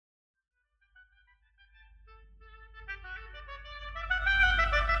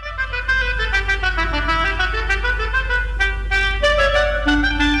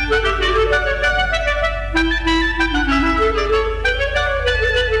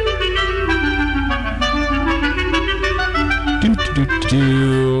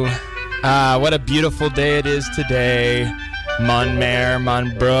What a beautiful day it is today. Mon mare,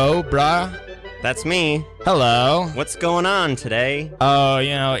 mon bro, brah. That's me. Hello. What's going on today? Oh,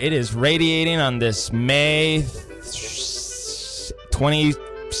 it is radiating on this May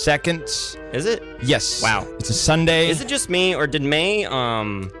 22nd. Is it? Yes. Wow. It's a Sunday. Is it just me, or did May go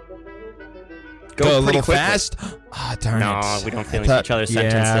go a pretty little quickly? fast? Ah, darn it. No, we don't finish each other's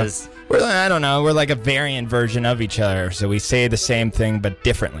sentences. I don't know. We're like a variant version of each other, so we say the same thing but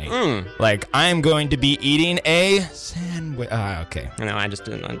differently. Like, I'm going to be eating a sandwich. Okay. No, I just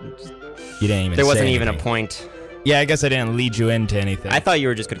didn't. You didn't even There say wasn't even a anything. point. Yeah, I guess I didn't lead you into anything. I thought you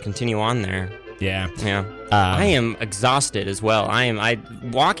were just going to continue on there. Yeah. Yeah. I am exhausted as well. I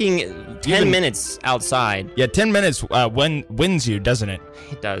walking 10 minutes outside. Yeah, 10 minutes wins you, doesn't it?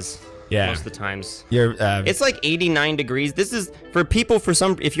 It does. Yeah. Most of the times. You're. It's like 89 degrees. This is, for people,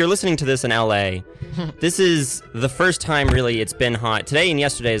 if you're listening to this in LA, this is the first time really it's been hot. Today and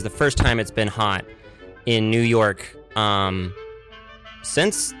yesterday is the first time it's been hot in New York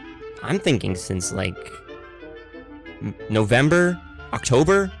since like November,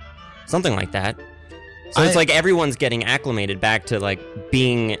 October, something like that. So it's like everyone's getting acclimated back to like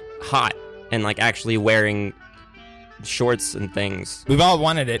being hot and like actually wearing shorts and things. We've all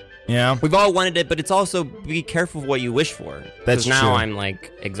wanted it, We've all wanted it, but it's also be careful of what you wish for. That's now true. I'm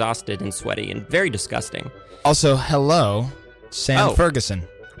like exhausted and sweaty and very disgusting. Also, hello, Sam Oh. Ferguson.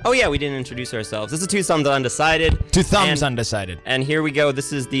 Oh yeah, we didn't introduce ourselves. This is Two Thumbs Undecided. Two thumbs and, undecided. And here we go.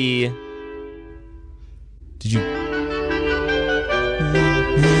 This is the... Did you?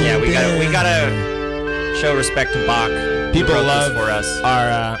 Yeah, we gotta show respect to Bach. who People wrote love this for us.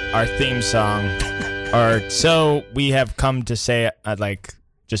 our theme song, or so we have come to say. Like,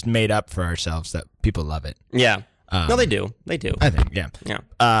 just made up for ourselves that people love it. Yeah. No, they do. They do. I think, yeah.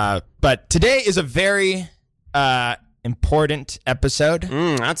 Yeah. But today is a very important episode.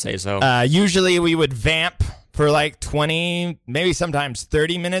 I'd say so. Usually we would vamp for like 20, maybe sometimes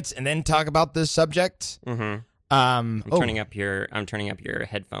 30 minutes, and then talk about this subject. Mm-hmm. I'm turning up your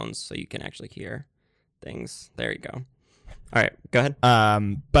headphones so you can actually hear things. There you go. All right, go ahead.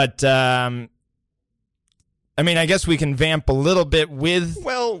 I mean, I guess we can vamp a little bit with.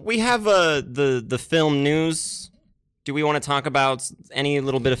 Well, we have the film news. Do we want to talk about any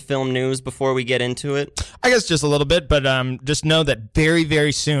little bit of film news before we get into it? I guess just a little bit, but just know that very,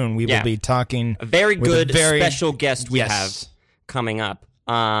 very soon we will be talking. A very with good a very special guest we have coming up.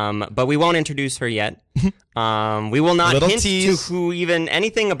 But we won't introduce her yet. We will not Little hint tease. to who even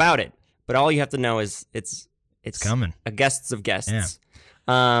anything about it. But all you have to know is it's coming. A guests of guests.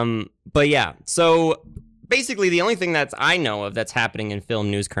 Yeah. But yeah, so basically the only thing that I know of that's happening in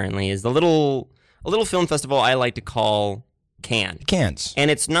film news currently is a little film festival I like to call Cannes. Cannes.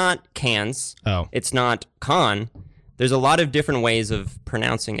 And it's not Cannes. Oh. It's not Cannes. There's a lot of different ways of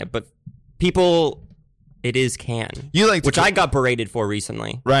pronouncing it, but people, it is Cannes. You like to which I got berated for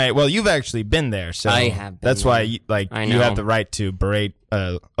recently. Right. Well, you've actually been there, so I have been that's there. why you I you know. have the right to berate.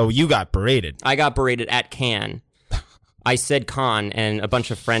 You got berated. I got berated at Cannes. I said Cannes, and a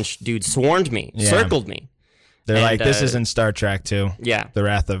bunch of French dudes swarmed me, circled me. They're And, like, this isn't Star Trek 2. Yeah. The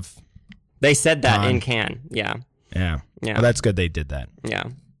Wrath of. They said that Cannes. in Cannes. Yeah. Yeah. Yeah. Well, that's good they did that. Yeah.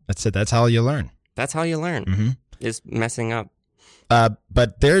 That's it. That's how you learn. That's how you learn. Mm-hmm. Is messing up.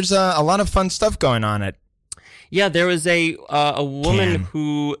 But there's a lot of fun stuff going on at. Yeah, there was a woman Cannes.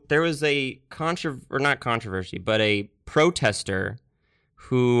 who there was a not controversy, but a protester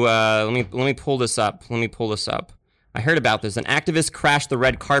who let me pull this up. I heard about this. An activist crashed the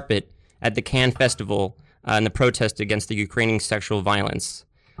red carpet at the Cannes Festival in the protest against the Ukrainian sexual violence.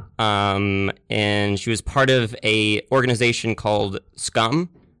 And she was part of a organization called SCUM,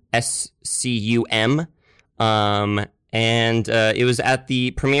 SCUM. And it was at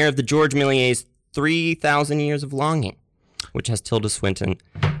the premiere of the George Méliès's 3,000 Years of Longing, which has Tilda Swinton.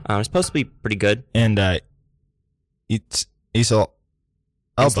 It's supposed to be pretty good. And it's Isla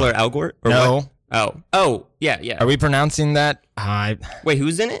Isla Elgort? Or No. what? Oh, yeah. Are we pronouncing that? Wait,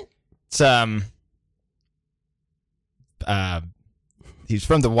 who's in it? It's he's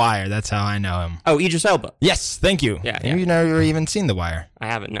from The Wire. That's how I know him. Oh, Idris Elba. Yes, thank you. Yeah. You've never even seen The Wire. I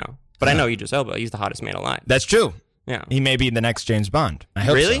haven't, no. But I know Idris Elba. He's the hottest man alive. That's true. Yeah. He may be the next James Bond. I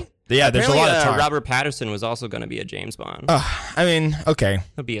hope Really? so. Yeah, there's a lot of talk. Robert Pattinson was also going to be a James Bond. I mean, okay.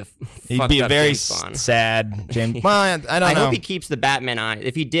 He'd be a He'd be a very James Bond. sad James. Well, I don't know. I hope he keeps the Batman eye.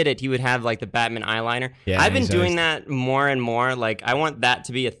 If he did it, he would have like the Batman eyeliner. Yeah, I've been he's doing always- that more and more. Like I want that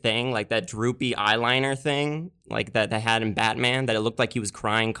to be a thing, like that droopy eyeliner thing, like that they had in Batman, that it looked like he was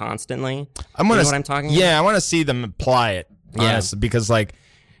crying constantly. You know what I'm talking about? Yeah, I want to see them apply it. Yeah. Honestly, because like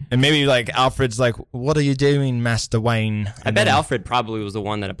And maybe like Alfred's like, "What are you doing, Master Wayne?" I bet Alfred probably was the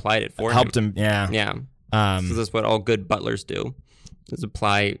one that applied it for helped him. Yeah. Yeah. So that's what all good butlers do, is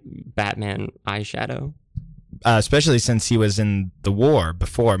apply Batman eyeshadow. Especially since he was in the war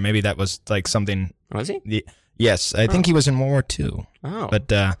before. Maybe that was like something. Was he? Yes, I think he was in World War II. Oh. But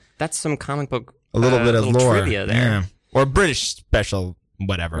that's some comic book a little bit of lore trivia there. Yeah. Or British special,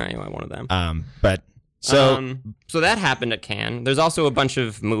 whatever. Anyway, one of them. But so so that happened at Cannes. There's also a bunch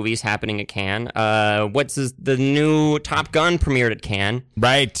of movies happening at Cannes. The new Top Gun premiered at Cannes.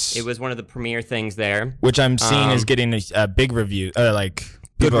 Right. It was one of the premiere things there. Which I'm seeing is getting a big review.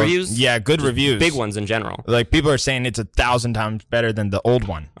 Good reviews? Yeah, good reviews. Big ones in general. Like people are saying it's 1,000 times better than the old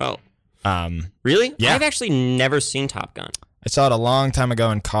one. Oh. Really? Yeah. I've actually never seen Top Gun. I saw it a long time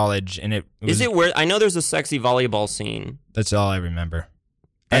ago in college, and it was, Is it where I know there's a sexy volleyball scene? That's all I remember.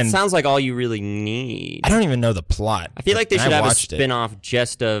 That sounds like all you really need. I don't even know the plot. I feel like they should have a spin spin-off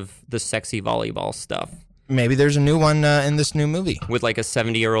just of the sexy volleyball stuff. Maybe there's a new one in this new movie. With like a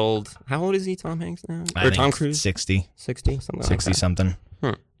 70-year-old. How old is he, Tom Hanks now? I Or think Tom Cruise? 60. 60? Something 60 like that. something.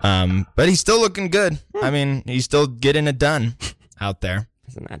 Hmm. But he's still looking good. I mean, he's still getting it done out there.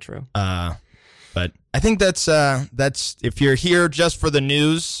 Isn't that true? But I think that's if you're here just for the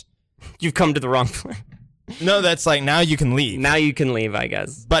news. You've come to the wrong place. No, that's like now you can leave. Now you can leave, I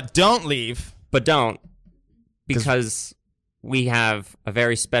guess. But don't leave. But don't. Because we have a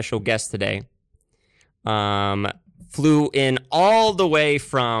very special guest today. Flew in all the way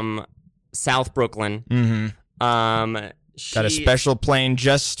from South Brooklyn. Mm-hmm. Got a special plane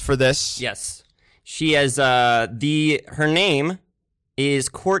just for this. Yes. She has her name is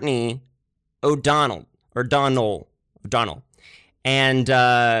Courtney O'Donnell.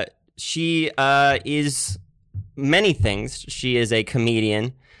 And she is many things. She is a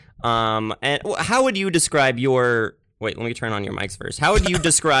comedian. And how would you describe your... Wait, let me turn on your mics first. How would you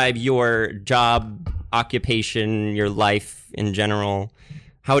describe your job, occupation, your life in general?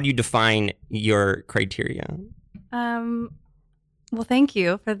 How would you define your criteria? Well, thank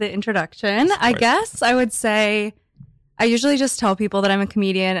you for the introduction. I guess I would say I usually just tell people that I'm a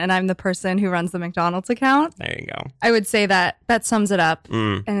comedian and I'm the person who runs the McDonald's account. There you go. I would say that sums it up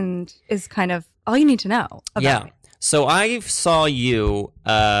and is kind of all you need to know about me. So I saw you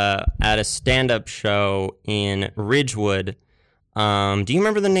at a stand-up show in Ridgewood. Do you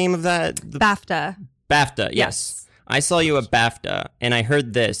remember the name of that? BAFTA. BAFTA, yes. I saw you at BAFTA, and I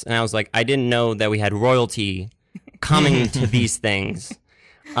heard this, and I was like, I didn't know that we had royalty coming to these things.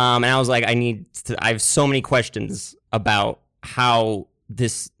 And I was like, I have so many questions about how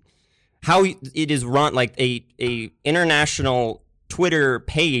it is run, like a international Twitter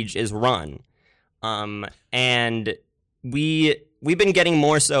page is run. And we've been getting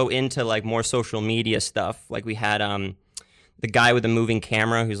more so into like more social media stuff. Like we had the guy with the moving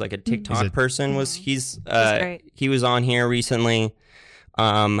camera who's like a TikTok person he was on here recently.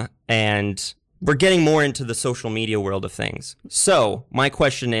 And we're getting more into the social media world of things. So my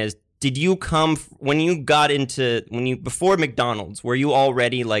question is, did you come before McDonald's, were you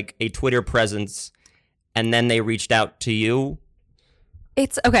already like a Twitter presence and then they reached out to you?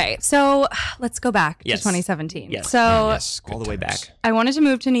 It's okay. So let's go back to 2017. Yes. So all the way back. I wanted to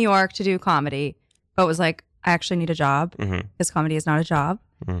move to New York to do comedy, but was like, I actually need a job because comedy is not a job.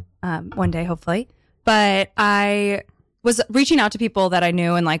 One day, hopefully. But I was reaching out to people that I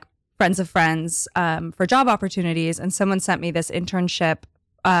knew and like friends of friends for job opportunities. And someone sent me this internship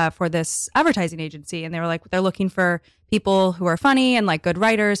for this advertising agency. And they were like, they're looking for people who are funny and like good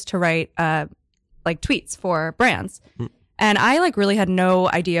writers to write like tweets for brands. And I like really had no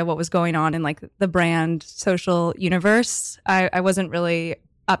idea what was going on in like the brand social universe. I wasn't really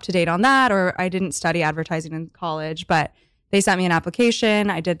up to date on that, or I didn't study advertising in college, but they sent me an application.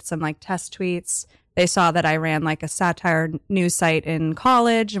 I did some like test tweets. They saw that I ran like a satire news site in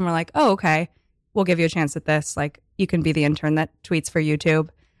college and were like, oh, okay, we'll give you a chance at this. Like you can be the intern that tweets for YouTube.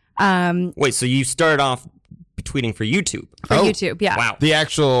 Wait, so you started off tweeting for YouTube? For YouTube, yeah. Wow. The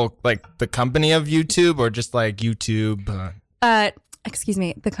actual, like, the company of YouTube or just, like, YouTube? Excuse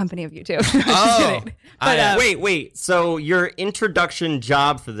me, the company of YouTube. Oh. But, Wait. So your introduction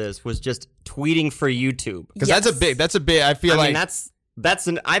job for this was just tweeting for YouTube? Because that's a big, I feel like. I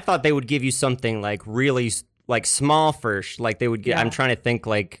mean, I thought they would give you something, like, really, like, small first. Like, they would get, I'm trying to think,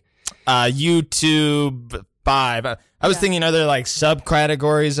 like. YouTube 5. I was thinking, are there like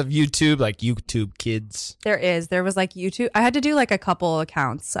subcategories of YouTube, like YouTube Kids? There was like YouTube. I had to do like a couple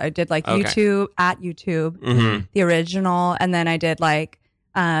accounts. I did like YouTube at YouTube, the original, and then I did like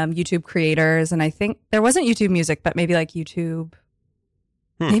YouTube creators, and I think there wasn't YouTube Music, but maybe like YouTube,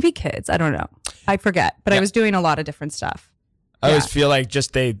 maybe Kids. I don't know. I forget, but I was doing a lot of different stuff. I always feel like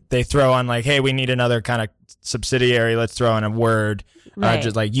just they throw on like, hey, we need another kind of subsidiary. Let's throw in a word, Right.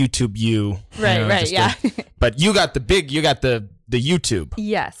 just like YouTube you. Right, yeah. But you got the YouTube.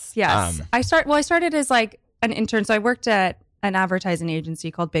 Yes. I started as like an intern. So I worked at an advertising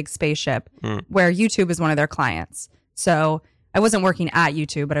agency called Big Spaceship, where YouTube is one of their clients. So I wasn't working at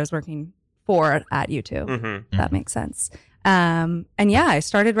YouTube, but I was working at YouTube. Mm-hmm. That makes sense. And yeah, I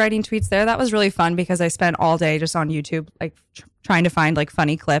started writing tweets there. That was really fun because I spent all day just on YouTube, like trying to find like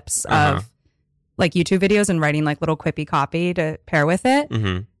funny clips of like YouTube videos and writing like little quippy copy to pair with it.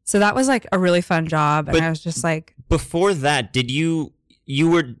 Mm-hmm. So that was like a really fun job. And I was just like, before that, did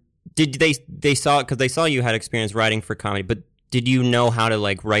they saw, because they saw you had experience writing for comedy, but did you know how to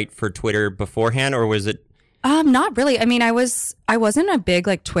like write for Twitter beforehand, or was it? not really. I mean, I wasn't a big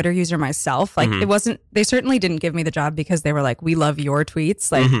like Twitter user myself. Like they certainly didn't give me the job because they were like, we love your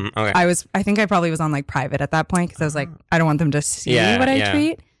tweets. Like okay. I think I probably was on like private at that point because I was like, I don't want them to see what I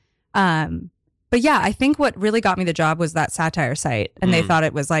tweet. But yeah, I think what really got me the job was that satire site. And they thought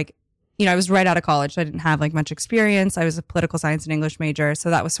it was like, I was right out of college. So I didn't have like much experience. I was a political science and English major. So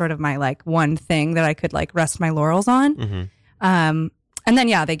that was sort of my like one thing that I could like rest my laurels on. And then,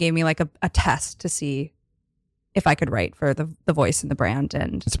 yeah, they gave me like a test to see if I could write for the voice and the brand.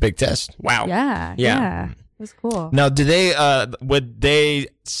 And It's a big test. Wow. yeah. It was cool. Now, did they would they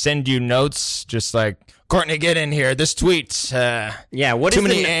send you notes just like, Courtney, get in here. This tweet's what too is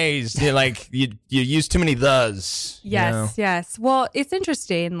many A's. Like you use too many thes. Yes. Well, it's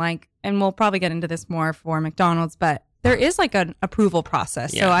interesting. Like, and we'll probably get into this more for McDonald's, but there is like an approval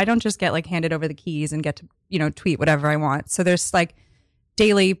process. Yeah. So I don't just get like handed over the keys and get to tweet whatever I want. So there's like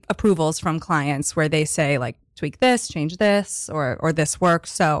daily approvals from clients where they say like tweak this, change this, or this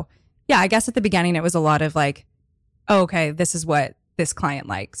works. So yeah, I guess at the beginning it was a lot of like, oh, okay, this is what this client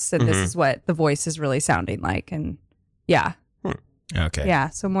likes, and this is what the voice is really sounding like, and yeah. Okay. Yeah,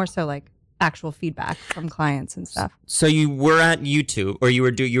 so more so like actual feedback from clients and stuff. So you were at YouTube, or you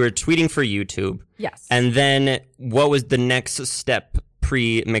were tweeting for YouTube. Yes. And then what was the next step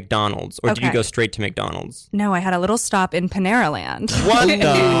pre McDonald's, or did you Okay. go straight to McDonald's? No, I had a little stop in Panera Land. What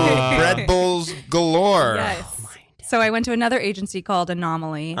the Bread Bulls galore. Yes. So I went to another agency called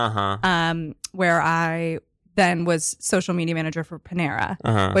Anomaly, where I then was social media manager for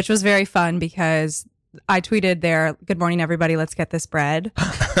Panera, which was very fun because I tweeted there, "Good morning, everybody. Let's get this bread,"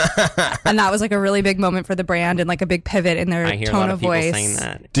 and that was like a really big moment for the brand and like a big pivot in their I hear a tone lot of of people voice. saying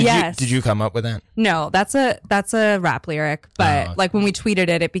that. Did you come up with that? No, that's a rap lyric, but Oh. like when we tweeted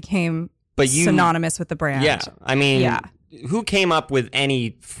it, it became synonymous with the brand. Yeah, I mean, Yeah. who came up with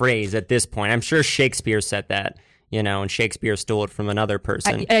any phrase at this point? I'm sure Shakespeare said that, and Shakespeare stole it from another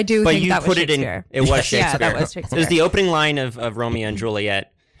person. I do but think you that was put it in. Shakespeare. It was Yeah, Shakespeare. that was Shakespeare. It was the opening line of Romeo and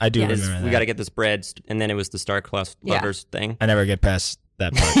Juliet. I do Yes. remember that. We got to get this bread, and then it was the star-crossed Yeah. lovers thing. I never get past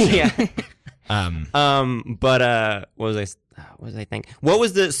that part. Yeah. Um, What was I think? What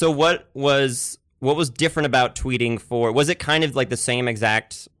was different about tweeting for? Was it kind of like the same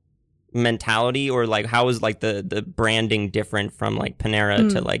exact mentality, or like how was like the branding different from like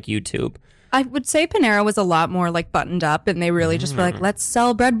Panera to like YouTube? I would say Panera was a lot more like buttoned up, and they really just were like, let's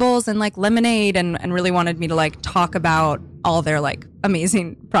sell bread bowls and like lemonade, and really wanted me to like talk about all their like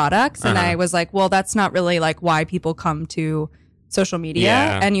amazing products. And I was like, well, that's not really like why people come to social media.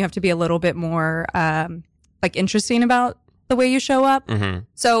 Yeah. And you have to be a little bit more like interesting about the way you show up.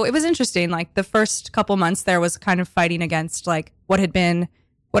 So it was interesting. Like the first couple months there was kind of fighting against like what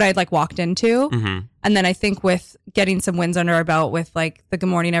I'd like walked into. And then I think with getting some wins under our belt with like the Good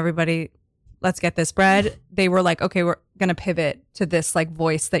Morning Everybody, let's get this bread, they were like, okay, we're going to pivot to this like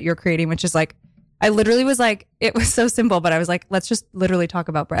voice that you're creating, which is like, I literally was like, it was so simple, but I was like, let's just literally talk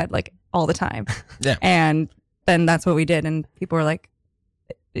about bread like all the time. Yeah. And then that's what we did. And people were like,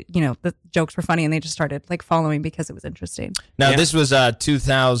 the jokes were funny, and they just started like following because it was interesting. Now, Yeah. this was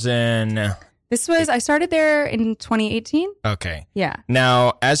 2000. I started there in 2018. Okay. Yeah.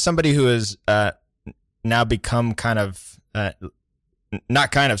 Now, as somebody who has now become kind of,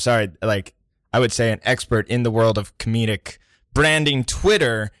 like I would say an expert in the world of comedic branding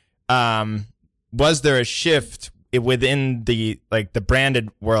Twitter, was there a shift within the branded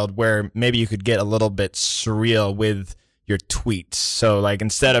world where maybe you could get a little bit surreal with your tweets? So like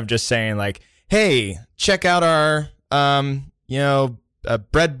instead of just saying like, hey, check out our a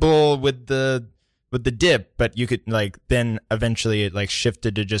bread bowl with the dip, but you could like then eventually it like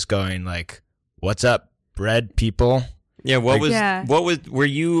shifted to just going like, what's up, bread people? Yeah. Yeah. Were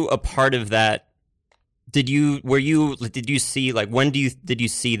you a part of that? Did you see like, when did you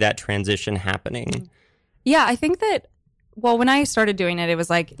see that transition happening? Yeah, I think that well, when I started doing it, it was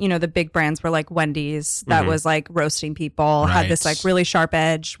like, you know, the big brands were like Wendy's that was like roasting people, had this like really sharp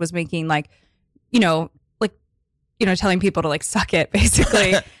edge, was making like, telling people to like suck it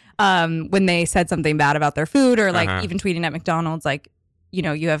basically when they said something bad about their food, or like even tweeting at McDonald's, like, you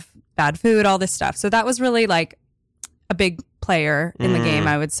know, you have bad food, all this stuff. So that was really like a big player in the game,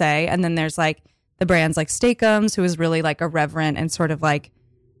 I would say. And then there's like the brands like Steakums, who is really like irreverent and sort of like,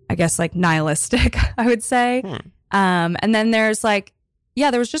 I guess like nihilistic, I would say. And then there's like,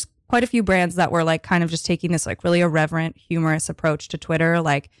 there was just quite a few brands that were like kind of just taking this like really irreverent, humorous approach to Twitter,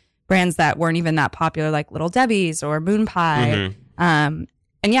 like brands that weren't even that popular, like Little Debbie's or Moon Pie. And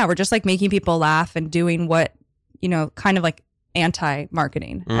we're just like making people laugh and doing what, you know, kind of like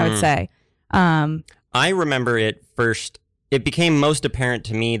anti-marketing, I would say. I remember it first. It became most apparent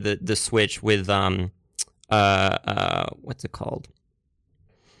to me, the switch with what's it called?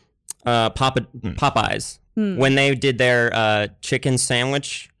 Popeyes. When they did their chicken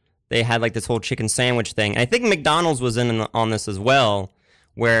sandwich, they had like this whole chicken sandwich thing. I think McDonald's was on this as well,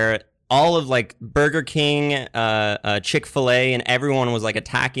 where all of like Burger King, Chick-fil-A, and everyone was like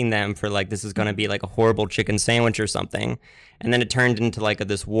attacking them for like, this is going to be like a horrible chicken sandwich or something. And then it turned into like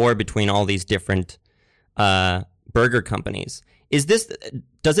this war between all these different burger companies. Is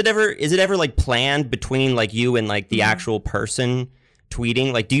it ever like planned between like you and like the actual person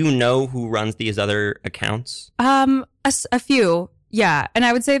tweeting? Like, do you know who runs these other accounts? A few, yeah. And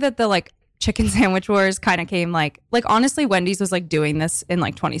I would say that the like chicken sandwich wars kind of came like honestly, Wendy's was like doing this in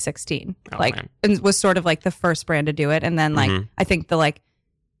like 2016, and was sort of like the first brand to do it. And then like I think the like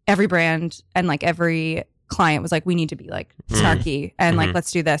every brand and like every client was like, we need to be like snarky and like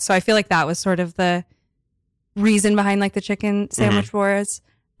let's do this. So I feel like that was sort of the reason behind like the chicken sandwich wars.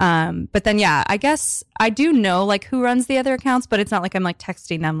 But then, I guess I do know like who runs the other accounts, but it's not like I'm like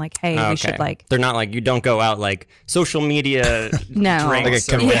texting them like, hey, we should like. They're not like, you don't go out like social media no. drinks.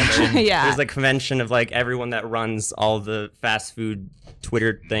 Like a convention. There's like convention of like everyone that runs all the fast food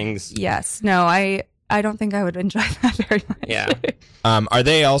Twitter things. Yes. No, I don't think I would enjoy that very much. Yeah. Are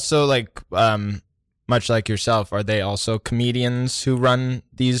they also like, much like yourself, are they also comedians who run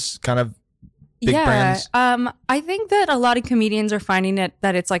these kind of big brands? I think that a lot of comedians are finding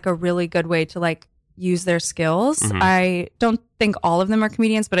that it's like a really good way to like use their skills. I don't think all of them are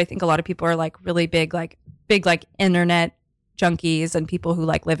comedians, but I think a lot of people are like really big internet junkies and people who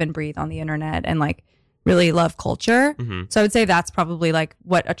like live and breathe on the internet and like really love culture. So I would say that's probably like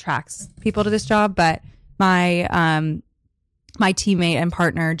what attracts people to this job. But my my teammate and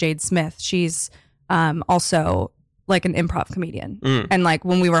partner Jade Smith, she's also like an improv comedian. And like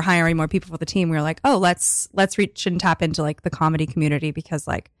when we were hiring more people for the team, we were like, oh, let's reach and tap into like the comedy community, because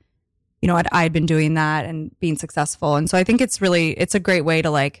like, you know, I had been doing that and being successful. And so I think it's a great way to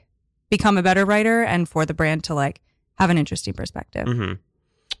like become a better writer and for the brand to like have an interesting perspective.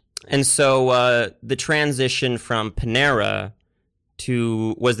 And so the transition from Panera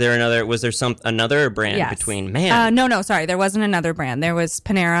to, was there another brand between? No, sorry. There wasn't another brand. There was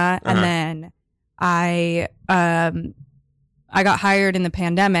Panera. And then I got hired in the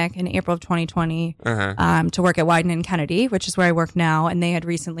pandemic in April of 2020 to work at Wieden & Kennedy, which is where I work now. And they had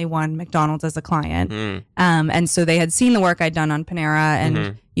recently won McDonald's as a client. And so they had seen the work I'd done on Panera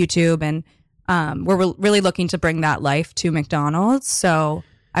and YouTube, and we're really looking to bring that life to McDonald's. So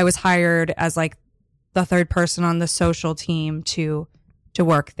I was hired as like the third person on the social team to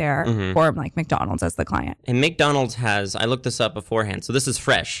work there for like McDonald's as the client. And McDonald's has, I looked this up beforehand, so this is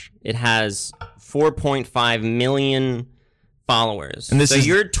fresh. It has 4.5 million followers. And so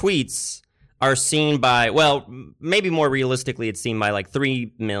your tweets are seen by, well, maybe more realistically, it's seen by like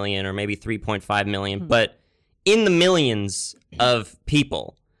 3 million or maybe 3.5 million, but in the millions of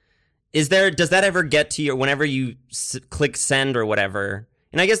people. Does that ever get to you whenever you click send or whatever?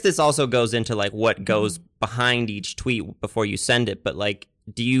 And I guess this also goes into like what goes behind each tweet before you send it. But like,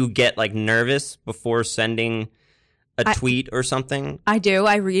 do you get like nervous before sending a tweet or something? I do.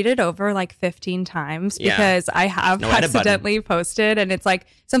 I read it over like 15 times because I have accidentally posted, and it's like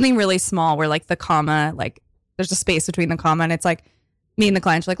something really small where like the comma, like there's a space between the comma, and it's like me and the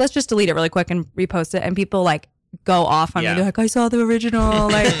client are like, let's just delete it really quick and repost it. And people like go off on me. They're like, I saw the original.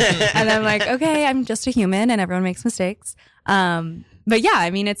 Like, and I'm like, okay, I'm just a human and everyone makes mistakes. But yeah, I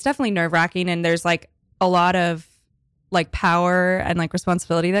mean, it's definitely nerve wracking, and there's like a lot of like power and like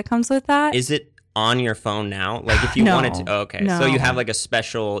responsibility that comes with that. Is it on your phone now? Like if you wanted to, No. So you have like a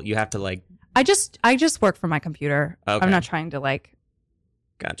special, you have to like. I just work from my computer. Okay. I'm not trying to like.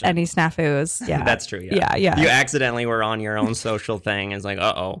 Gotcha. Any snafus. Yeah. That's true. Yeah. You accidentally were on your own social thing. It's like,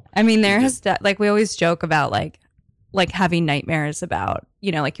 uh-oh. I mean, there has like, we always joke about like having nightmares about,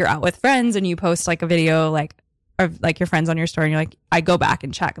 you know, like you're out with friends and you post like a video like, of like your friends on your story, and you're like, I go back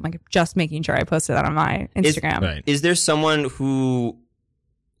and check. I'm like, just making sure I posted that on my Instagram. Right. Is there someone who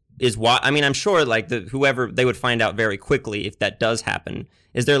is I mean, I'm sure like whoever they would find out very quickly if that does happen.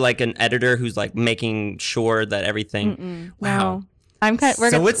 Is there like an editor who's like making sure that everything? Wow. No. I'm kind.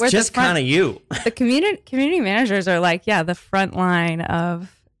 We're just kind of you. The community managers are like, yeah, the front line of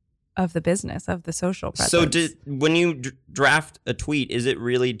the business, of the social presence. So when you draft a tweet, is it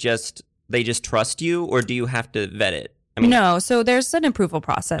really just they just trust you, or do you have to vet it? I mean, no. So there's an approval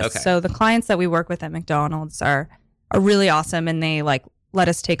process. Okay. So the clients that we work with at McDonald's are really awesome, and they like let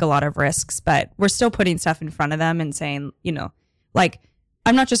us take a lot of risks, but we're still putting stuff in front of them and saying, you know, like,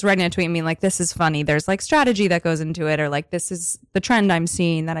 I'm not just writing a tweet and being like, this is funny. There's like strategy that goes into it, or like, this is the trend I'm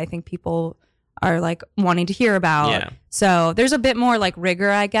seeing that I think people are like wanting to hear about. Yeah. So there's a bit more like rigor,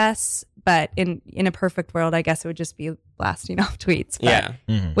 I guess, but in a perfect world, I guess it would just be blasting off tweets. But yeah.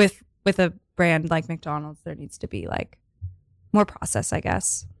 Mhm. with a brand like McDonald's, there needs to be like more process, I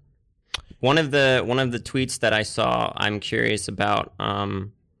guess. One of the tweets that I saw, I'm curious about.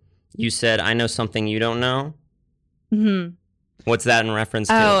 You said, "I know something you don't know." Mm-hmm. What's that in reference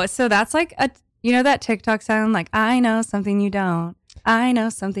to? Oh, so that's like that TikTok sound, like, I know something you don't. I know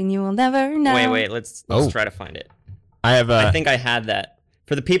something you will never know. Wait. Let's try to find it. I have I think I had that.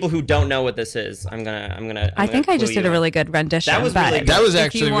 For the people who don't know what this is, I'm gonna. I think I just did a really good rendition. That was but really good. that was if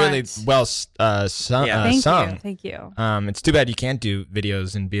actually you really want- well sung. Yeah. Thank you. It's too bad you can't do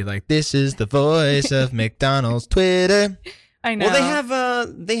videos and be like, "This is the voice of McDonald's Twitter." I know. Well,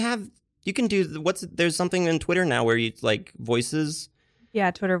 they have. You can do there's something in Twitter now where you like voices.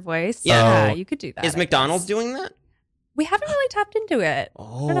 Yeah, Twitter voice. Yeah. Yeah, you could do that. Is I McDonald's guess. doing that? We haven't really tapped into it. I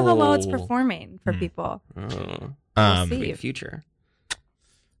don't know how well it's performing for people. Oh, Um, see. big future.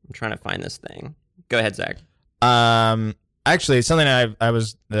 I'm trying to find this thing. Go ahead, Zach. Actually, something I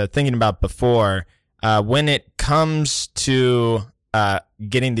was thinking about before. When it comes to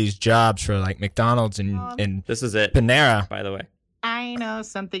getting these jobs for like McDonald's and This is it, Panera, by the way. I know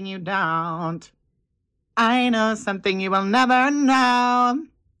something you don't. I know something you will never know.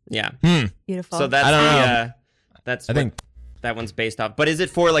 Yeah. Beautiful. So that's I don't the. That's I what think that one's based off. But is it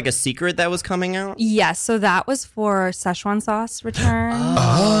for like a secret that was coming out? Yes, so that was for Szechuan sauce return.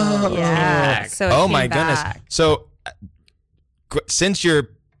 Oh. Yeah. So it oh came my goodness. back. So since you're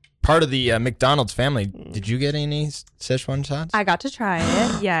part of the McDonald's family, did you get any Szechuan sauce? I got to try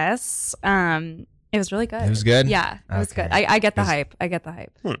it. Yes. It was really good. It was good? Yeah, it was Okay. good. I get the hype. I get the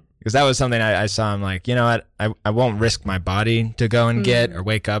hype. Because that was something I saw. I'm like, you know what? I won't risk my body to go and get or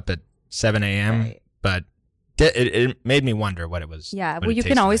wake up at 7 a.m. Right. But it made me wonder what it was. Yeah. what Well, it you can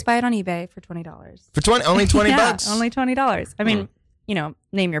tasted always like. buy it on eBay for $20. For only 20 yeah, bucks. Only $20. I mean,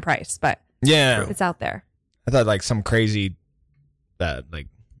 name your price, but Yeah. it's out there. I thought like some crazy like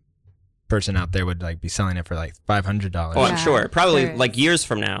person out there would like be selling it for like $500. Oh, I'm Yeah, sure. Probably there is. like years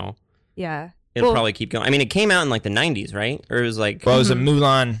from now, Yeah. it'll Well, probably keep going. I mean, it came out in like the 90s, right? Or it was like. Well, it was a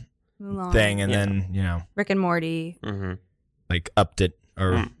Mulan Mulan, thing, and Yeah. then Rick and Morty. Mhm. like upped it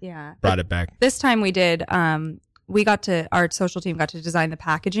or Yeah. brought it back. This time we did. Our social team got to design the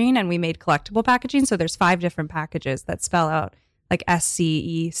packaging, and we made collectible packaging. So there's 5 different packages that spell out like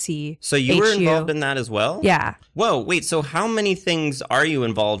SCEC. So you were involved in that as well? Yeah. Whoa, wait. So how many things are you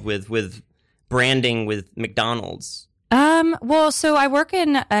involved with branding with McDonald's? Well, so I work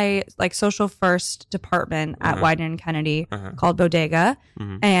in a like social first department at Wieden and Kennedy called Bodega,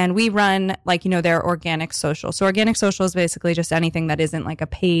 and we run like their organic social. So organic social is basically just anything that isn't like a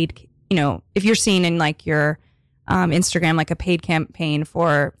paid. If you're seeing in like your Instagram like a paid campaign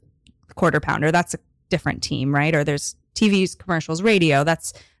for Quarter Pounder, that's a different team, right? Or there's TVs, commercials, radio.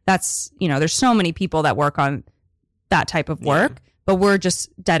 That's there's so many people that work on that type of work. Yeah. But we're just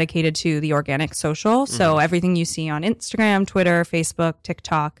dedicated to the organic social. So everything you see on Instagram, Twitter, Facebook,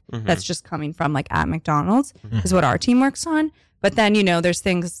 TikTok, that's just coming from like at McDonald's is what our team works on. But then, there's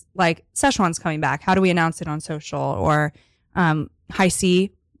things like Szechuan's coming back. How do we announce it on social? Or High C,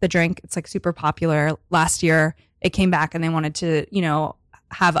 the drink, it's like super popular. Last year it came back and they wanted to,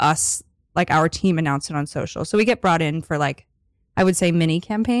 have us, like our team, announce it on social. So we get brought in for like, I would say mini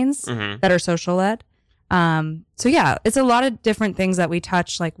campaigns that are social led. So yeah, it's a lot of different things that we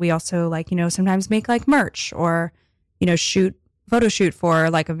touch. Like we also like, sometimes make like merch or, photo shoot for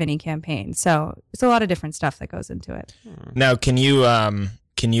like a mini campaign. So it's a lot of different stuff that goes into it. Now, can you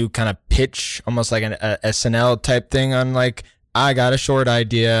kind of pitch almost like an SNL type thing on like, I got a short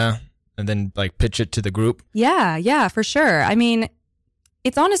idea, and then like pitch it to the group? Yeah, for sure. I mean,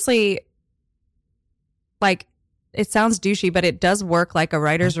 it's honestly like, it sounds douchey, but it does work like a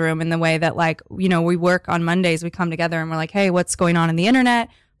writer's room in the way that like, we work on Mondays, we come together and we're like, hey, what's going on in the internet?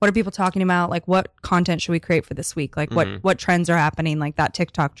 what are people talking about? Like, what content should we create for this week? Like, what trends are happening? Like, that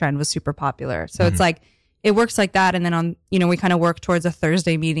TikTok trend was super popular. So it's like, it works like that. And then on, we kind of work towards a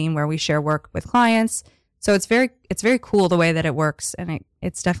Thursday meeting where we share work with clients. So it's very cool the way that it works. And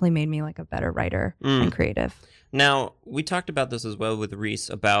it's definitely made me like a better writer and creative. Now, we talked about this as well with Reese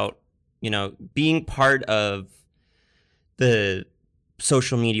about, being part of the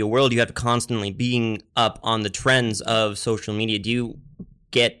social media world. You have to constantly being up on the trends of social media. Do you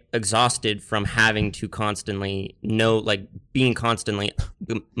get exhausted from having to constantly being constantly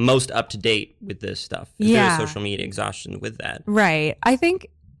most up to date with this stuff? Is there a social media exhaustion with that? Right. I think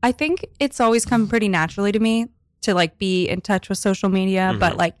it's always come pretty naturally to me to like be in touch with social media,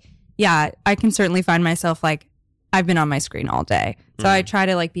 but like, yeah, I can certainly find myself like I've been on my screen all day. So I try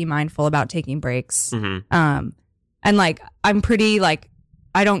to like be mindful about taking breaks. And like, I'm pretty like,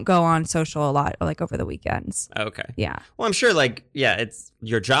 I don't go on social a lot like over the weekends. Okay. Yeah. Well, I'm sure like, it's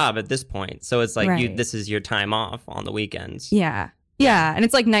your job at this point. So it's like this is your time off on the weekends. Yeah. Yeah. And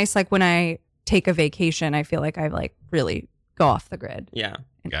it's like nice. Like when I take a vacation, I feel like I like really go off the grid. Yeah.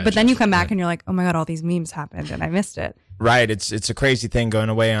 Gotcha. But then you come back and you're like, oh my God, all these memes happened and I missed it. Right. It's a crazy thing going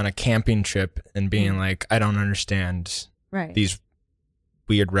away on a camping trip and being like, I don't understand these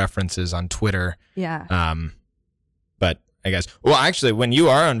weird references on Twitter. Yeah. But I guess, well, actually, when you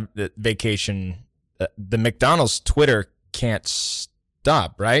are on vacation, the McDonald's Twitter can't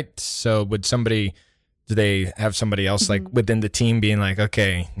stop, right? So do they have somebody else like within the team being like,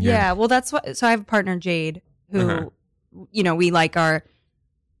 okay. Yeah. Well, that's what, so I have a partner, Jade, who, we like are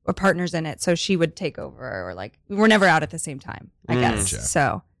partners in it. So she would take over or like, we're never out at the same time, I guess. Gotcha.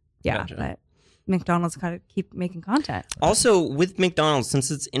 So yeah, Gotcha. but McDonald's kind of keep making content. Also with McDonald's,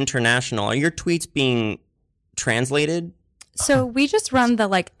 since it's international, are your tweets being translated? So we just run the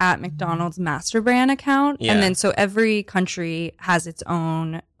like at McDonald's master brand account. Yeah. And then so every country has its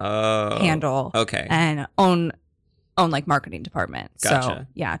own handle. Okay. And own like marketing department. Gotcha. So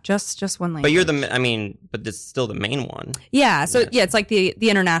yeah, just one language. But you're but it's still the main one. Yeah. So yeah, it's like the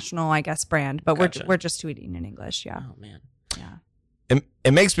international, I guess, brand, but Gotcha. we're just tweeting in English. Yeah. Oh man. Yeah.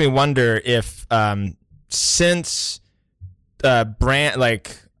 It makes me wonder if since brand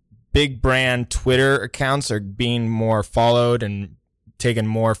like big brand Twitter accounts are being more followed and taken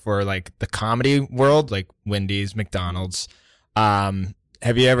more for like the comedy world, like Wendy's, McDonald's. Have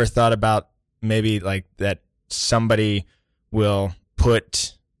you ever thought about maybe like that somebody will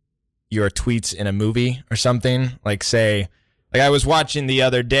put your tweets in a movie or something? Like say, like I was watching the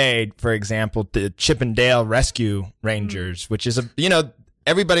other day, for example, the Chip and Dale Rescue Rangers, which is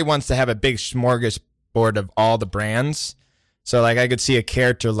everybody wants to have a big smorgasbord of all the brands. So like I could see a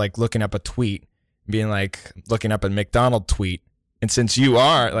character like looking up a tweet, being like looking up a McDonald tweet. And since you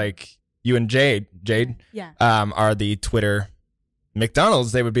are like you and Jade, are the Twitter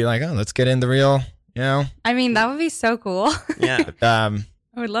McDonald's, they would be like, oh, let's get in the real, I mean, that would be so cool. Yeah. I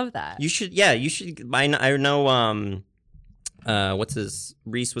would love that. You should. I know.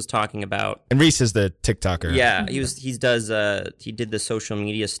 Reese was talking about. And Reese is the TikToker. Yeah, he did the social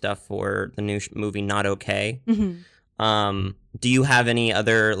media stuff for the new movie Not Okay. Do you have any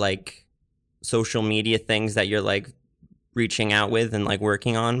other like social media things that you're like reaching out with and like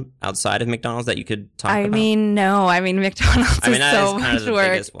working on outside of McDonald's that you could talk about? I mean, no. I mean, McDonald's is that so is kind of the much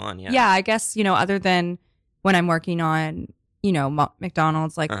work. biggest one. Yeah. Yeah, I guess, other than when I'm working on,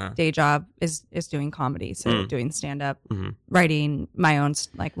 McDonald's, like day job is doing comedy. So doing stand up, writing my own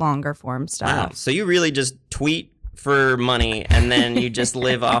like longer form stuff. Wow. So you really just tweet for money and then you just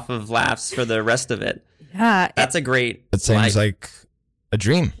live off of laughs for the rest of it. Yeah. That's a great It seems life. like a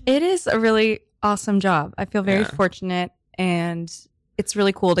dream. It is a really awesome job. I feel very fortunate, and it's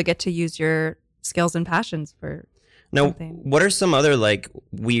really cool to get to use your skills and passions for something. What are some other like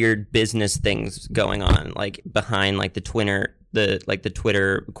weird business things going on like behind like the Twitter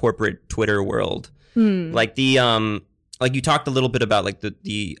corporate Twitter world? Like the like you talked a little bit about like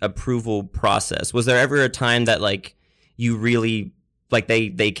the approval process. Was there ever a time that like you really like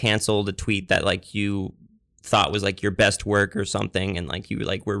they canceled a tweet that like you thought was like your best work or something, and like you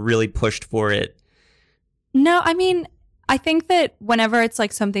like were really pushed for it? No, I mean, I think that whenever it's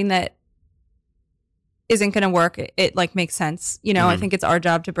like something that isn't going to work, it like makes sense. I think it's our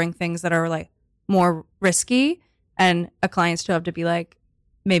job to bring things that are like more risky, and a client's job to be like,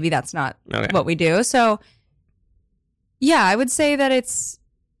 maybe that's not what we do. So yeah, I would say that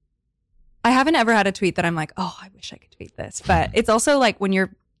I haven't ever had a tweet that I'm like, oh, I wish I could tweet this. But it's also like when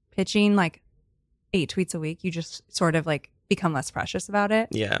you're pitching like 8 tweets a week, you just sort of like become less precious about it.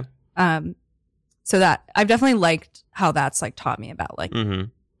 Yeah. So that I've definitely liked how that's like taught me about like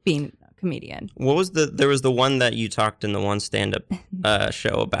being comedian. What was there was the one that you talked in the one stand-up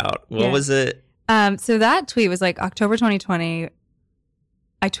show about. What Yeah. was it? So that tweet was like October 2020.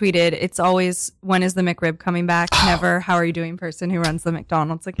 I tweeted, "It's always, when is the McRib coming back? Never, how are you doing, person who runs the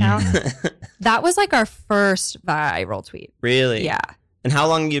McDonald's account." That was like our first viral tweet. Really? Yeah. And how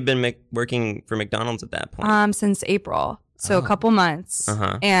long you been working for McDonald's at that point? Since April. So a couple months.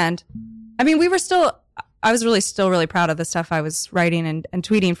 Uh-huh. And I mean, I was still really proud of the stuff I was writing and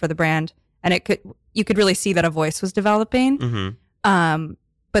tweeting for the brand. And you could really see that a voice was developing. Mm-hmm.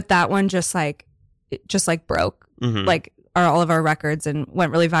 But that one just broke Mm-hmm. like all of our records and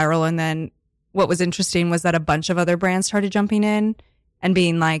went really viral. And then what was interesting was that a bunch of other brands started jumping in and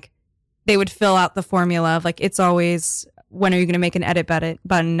being like, they would fill out the formula of like, it's always, when are you going to make an edit button?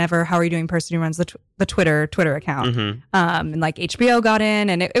 Never, how are you doing, person who runs the Twitter account. Mm-hmm. And like HBO got in,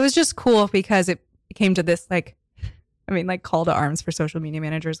 and it was just cool because it came to this like call to arms for social media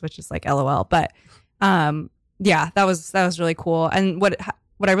managers, which is like LOL. But yeah, that was really cool. And what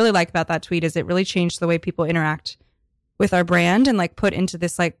I really like about that tweet is it really changed the way people interact with our brand and like put into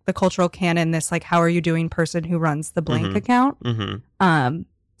this like the cultural canon, this like, how are you doing, person who runs the blank account. Mm-hmm.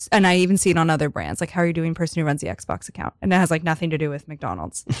 And I even see it on other brands, like, how are you doing, person who runs the Xbox account? And it has like nothing to do with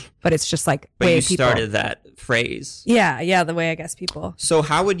McDonald's, but it's just like But way you people started that phrase. Yeah, the way I guess people. So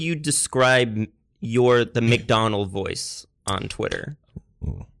how would you describe the McDonald voice on Twitter?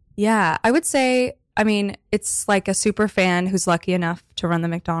 Yeah, I would say, I mean, it's like a super fan who's lucky enough to run the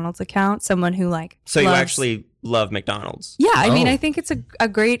McDonald's account, someone who like So you loves- actually love McDonald's? Yeah, I mean, Oh. I think it's a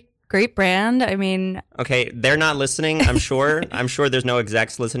great brand. I mean, Okay, they're not listening, I'm sure. I'm sure there's no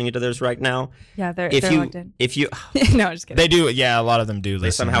execs listening to this right now. yeah, they're If logged in. you No, I'm just kidding. They do. Yeah, a lot of them do they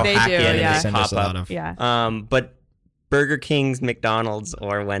listen. somehow They hack do, in and yeah. they send pop us a lot up. of. Yeah, But Burger King's, McDonald's,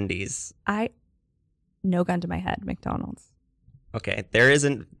 or Wendy's? no gun to my head, McDonald's. Okay, there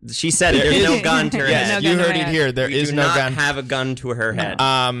isn't. She said it. There's no gun to her Yes, head. No you gun to heard my it head. here. There We is do no not gun. have a gun to her head.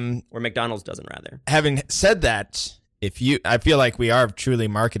 Um, Or McDonald's doesn't, rather. having said that, I feel like we are truly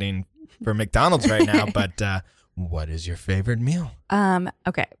marketing for McDonald's right now. But what is your favorite meal?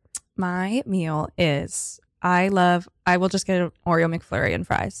 Okay, my meal is I will just get an Oreo McFlurry and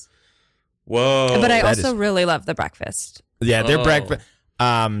fries, Whoa. but I that also is- really love the breakfast. Yeah, their Oh. breakfast.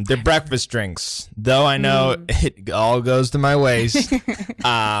 Their breakfast drinks. Though I know it all goes to my waist.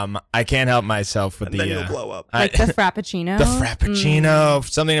 I can't help myself with and the then you'll blow up. Like the Frappuccino. the Frappuccino.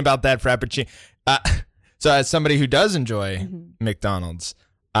 Something about that Frappuccino. So as somebody who does enjoy McDonald's,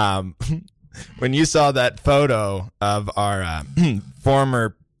 when you saw that photo of our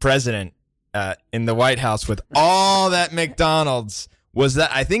former president in the White House with all that McDonald's, was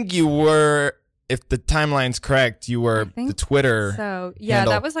that? I think you were. If the timeline's correct, you were think the Twitter. So yeah,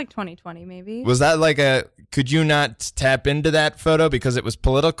 handle. that was like 2020 maybe. Was that like could you not tap into that photo because it was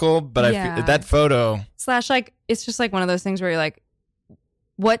political? But Yeah. that photo. / like it's just like one of those things where you're like,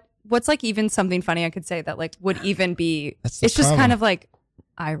 what's like even something funny I could say that like would even be. That's the It's just problem. kind of like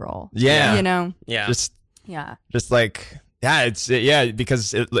eye roll. Yeah. You know. Yeah. Just Yeah. like, yeah,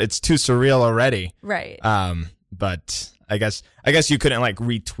 because it's too surreal already. Right. But I guess you couldn't like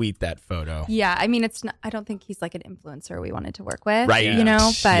retweet that photo. Yeah. I mean, it's not. I don't think he's like an influencer we wanted to work with. Right. You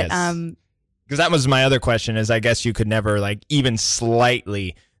know. But Yes. Because that was my other question is I guess you could never like even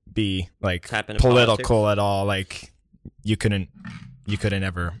slightly be like Tap into political at all. Like you couldn't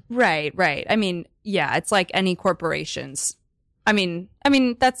ever. Right. I mean, yeah. It's like any corporations. I mean,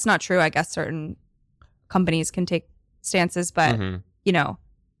 that's not true. I guess certain companies can take stances, but Mhm. you know,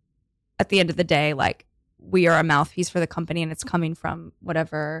 at the end of the day, like we are a mouthpiece for the company, and it's coming from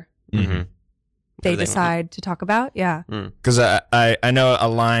whatever Mhm. they Whatever they want. decide to talk about. Yeah. Because I know a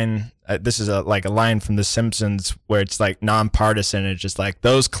line. This is a line from The Simpsons where it's like nonpartisan. It's just like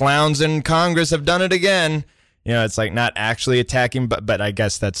those clowns in Congress have done it again. You know, it's like not actually attacking, but I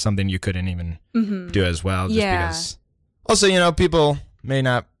guess that's something you couldn't even do as well. Just Yeah. because. Also, you know, people may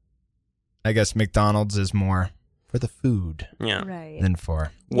not. I guess McDonald's is more for the food Yeah. Right. than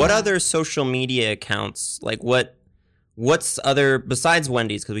for. What Yeah. other social media accounts, like what's other, besides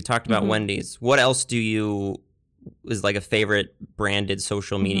Wendy's, because we talked about Wendy's, what else is like a favorite branded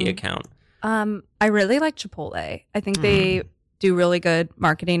social media account? I really like Chipotle. I think they do really good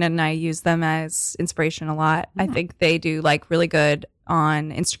marketing, and I use them as inspiration a lot. I think they do like really good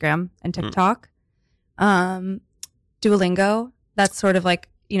on Instagram and TikTok. Duolingo, that's sort of like,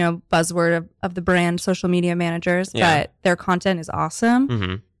 you know, buzzword of the brand social media managers, Yeah. but their content is awesome.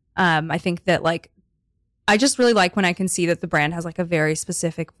 Mm-hmm. I think that like, I just really like when I can see that the brand has like a very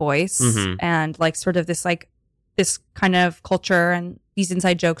specific voice and like sort of this kind of culture and these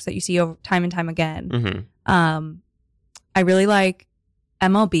inside jokes that you see over time and time again. Mm-hmm. I really like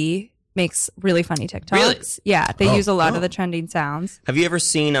MLB. makes really funny TikToks. Really? Yeah, they use a lot of the trending sounds. Have you ever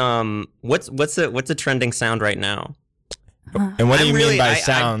seen what's a trending sound right now? And what do you mean by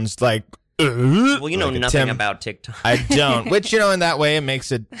sounds? Like, well, you know like nothing about TikTok. I don't. Which, in that way, it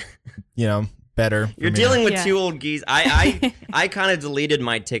makes it, better. You're dealing with two old geese. I kind of deleted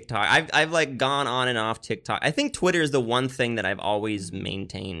my TikTok. I've like gone on and off TikTok. I think Twitter is the one thing that I've always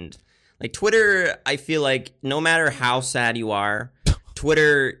maintained. Like Twitter, I feel like no matter how sad you are,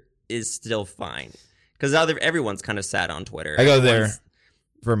 Twitter is still fine because everyone's kind of sad on Twitter. I go there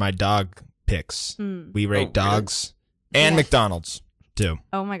for my dog pics. We rate dogs and McDonald's too.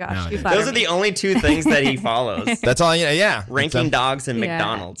 Oh my gosh, those are the only two things that he follows. That's all. Yeah, ranking dogs and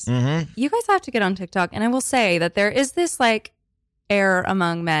McDonald's. Mm-hmm. You guys have to get on TikTok, and I will say that there is this like air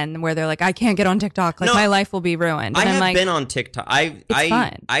among men where they're like, I can't get on TikTok. Like my life will be ruined. And I have like, been on TikTok.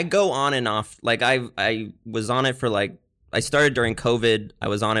 I go on and off. Like I was on it for like I started during COVID. I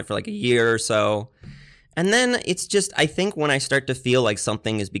was on it for like a year or so, and then it's just I think when I start to feel like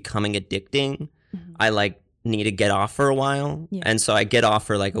something is becoming addicting, I like need to get off for a while, and so I get off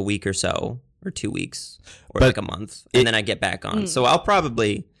for like a week or so, or 2 weeks, or like a month, and then I get back on. So I'll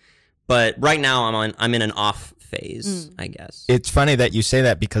probably, but right now I'm in an off phase, I guess. It's funny that you say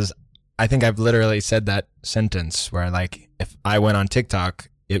that because I think I've literally said that sentence where like if I went on TikTok,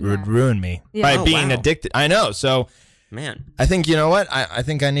 it would ruin me by being addicted. I know, so. Man, I think you know what I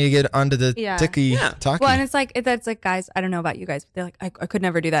think I need to get onto the talkie. Well, and it's like that's like guys. I don't know about you guys, but they're like I could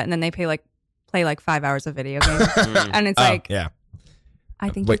never do that, and then they play like 5 hours of video games, and it's I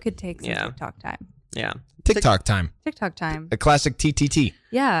think you could take some TikTok time. Yeah, TikTok time. TikTok time. A classic TTT.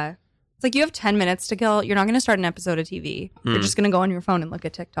 Yeah, it's like you have 10 minutes to kill. You're not going to start an episode of TV. You're just going to go on your phone and look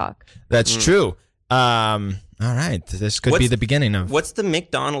at TikTok. That's true. All right, this could be the beginning of. What's the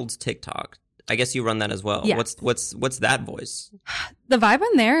McDonald's TikTok? I guess you run that as well. Yeah. What's that voice? The vibe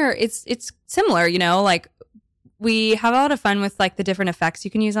on there, it's similar, like we have a lot of fun with like the different effects you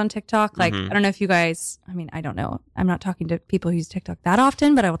can use on TikTok. Like, I don't know if you guys, I don't know. I'm not talking to people who use TikTok that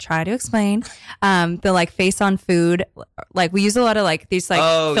often, but I will try to explain. The like face on food, like we use a lot of like these like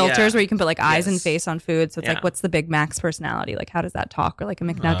filters where you can put like eyes and face on food. So it's like, what's the Big Mac's personality? Like, how does that talk? Or like a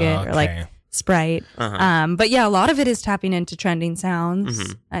McNugget or like Sprite. But yeah, a lot of it is tapping into trending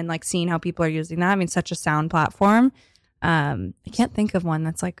sounds and like seeing how people are using that. Such a sound platform. I can't think of one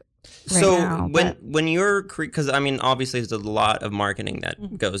that's like right now, when you're because obviously there's a lot of marketing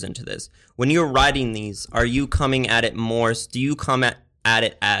that goes into this. When you're writing these, are you coming at it more? Do you come at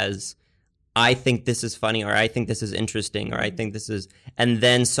it as I think this is funny, or I think this is interesting, or I think this is, and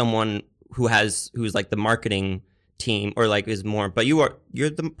then someone who's like the marketing team or like is more, but you're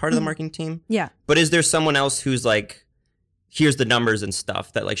the part of the marketing team. Yeah. But is there someone else who's like, here's the numbers and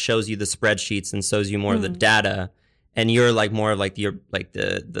stuff that like shows you the spreadsheets and shows you more of the data, and you're like more of like you're like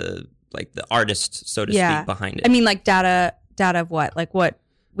the artist, so to speak, behind it? Like data of what? Like what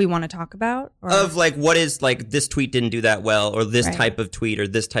we want to talk about? Or? Of like what is like this tweet didn't do that well, or this type of tweet, or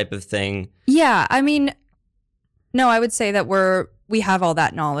this type of thing. Yeah, no, I would say that we have all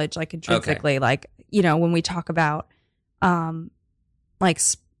that knowledge like intrinsically. Like, when we talk about like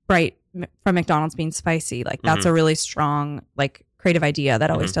Sprite from McDonald's being spicy, like that's a really strong like creative idea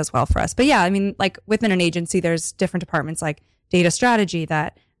that always does well for us. But yeah, like within an agency, there's different departments like data strategy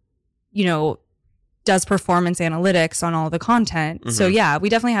that, does performance analytics on all the content. So yeah, we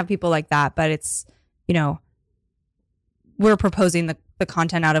definitely have people like that, but it's, we're proposing the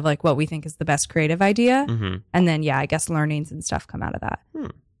content out of like what we think is the best creative idea. And then, I guess learnings and stuff come out of that.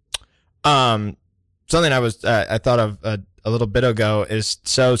 Something I thought of a little bit ago is,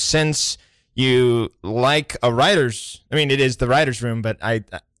 so since you like a writer's, it is the writer's room, but I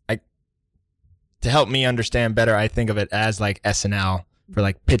to help me understand better, I think of it as like SNL for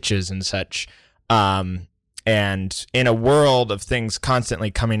like pitches and such. And in a world of things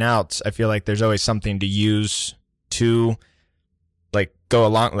constantly coming out, I feel like there's always something to use to like go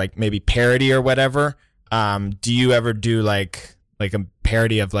along, like maybe parody or whatever. Do you ever do like a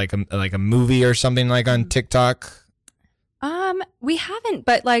parody of like a movie or something like on TikTok? We haven't,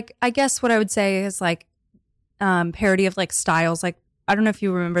 but like I guess what I would say is like parody of like styles. Like I don't know if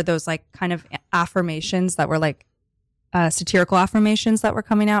you remember those like kind of affirmations that were like satirical affirmations that were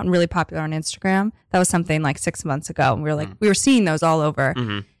coming out and really popular on Instagram. That was something like 6 months ago, and we were like we were seeing those all over,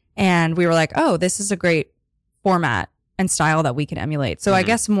 and we were like, oh, this is a great format and style that we can emulate. So I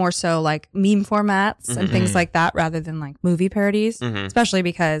guess more so like meme formats and things like that rather than like movie parodies, especially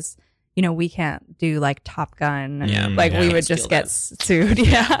because we can't do like Top Gun. We would just get sued.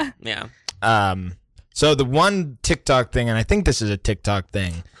 Yeah. So the one TikTok thing, and I think this is a TikTok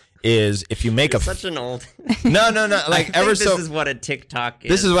thing, is if you make You're such an old. no, I think this is what a TikTok is.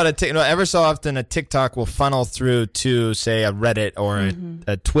 This is what ever so often a TikTok will funnel through to say a Reddit or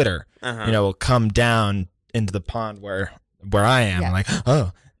a Twitter. Will come down into the pond where I am. Yeah. Like,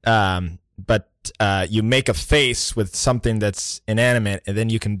 but you make a face with something that's inanimate, and then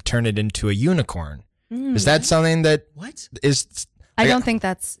you can turn it into a unicorn. Is that something that is? I don't think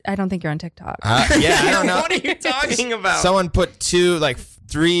you're on TikTok. Yeah, I don't know. What are you talking about? Someone put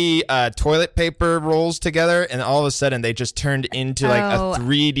 3 toilet paper rolls together, and all of a sudden they just turned into like a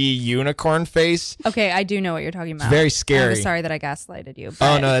 3D unicorn face. Okay, I do know what you're talking about. It's very scary. I'm sorry that I gaslighted you. Oh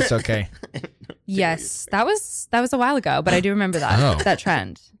but no, that's okay. Yes, that was a while ago, but I do remember that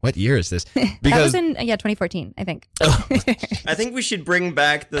trend. What year is this? That was in 2014, I think. I think we should bring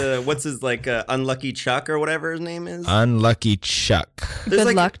back Unlucky Chuck or whatever his name is. Unlucky Chuck.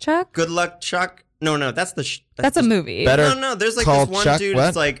 Good luck, Chuck. Good Luck Chuck. No, that's that's a movie. Better No, there's like Call this one Chuck, dude what?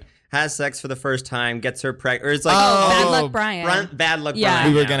 that's like has sex for the first time, gets her pregnant, or it's like Bad Luck Brian. Bad Luck Yeah.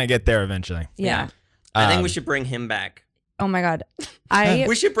 Brian. We were gonna get there eventually. Yeah. I think we should bring him back. Oh my God.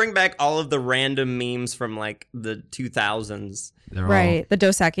 We should bring back all of the random memes from like the 2000s. They're all- Right. The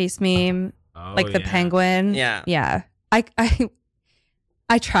Dos Equis meme, like the penguin. Yeah. Yeah.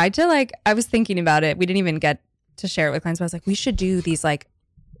 I tried to I was thinking about it. We didn't even get to share it with clients, but I was like, we should do these like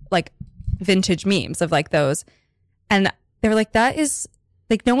vintage memes of like those. And they were like, that is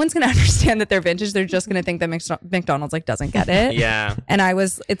like, no one's going to understand that they're vintage. They're just going to think that McDonald's like doesn't get it. Yeah. And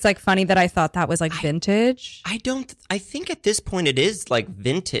it's like funny that I thought that was like vintage. I think at this point it is like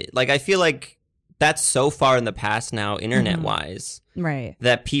vintage. Like I feel like that's so far in the past now, internet wise, Right.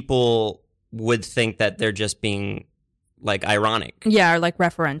 that people would think that they're just being like ironic. Yeah. Or like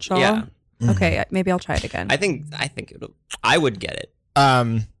referential. Yeah. Okay. Maybe I'll try it again. I would get it.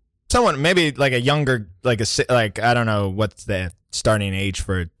 Someone maybe like a younger I don't know what's the starting age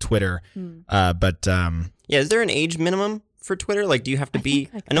for Twitter, but Yeah, is there an age minimum for Twitter? Like, do you have to be?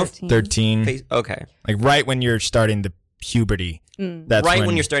 think, like, I know 13. Okay, Like right when you're starting the puberty. That's right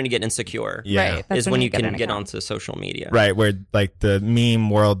when you're starting to get insecure. Yeah. Right. That's Is when you get can an get account. onto social media. Right, where like the meme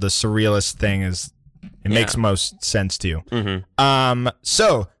world, the surrealist thing is, it Yeah. makes most sense to you. Mm-hmm.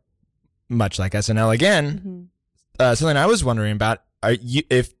 So much like SNL again, something I was wondering about,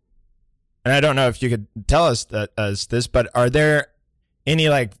 and I don't know if you could tell us this, but are there any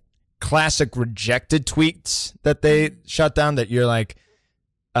like classic rejected tweets that they shut down that you're like,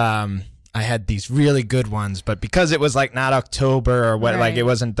 I had these really good ones, but because it was like not October or what, like Right. it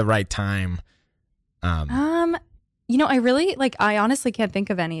wasn't the right time. I really I honestly can't think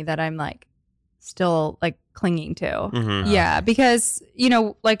of any that I'm like still like clinging to. Mm-hmm. Yeah, because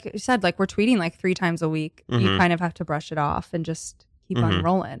like you said, like we're tweeting like 3 times a week. You Mhm. kind of have to brush it off and just keep on Mhm.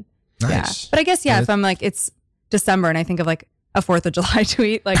 rolling. Nice. Yeah, but I guess if I'm like it's December and I think of like a 4th of July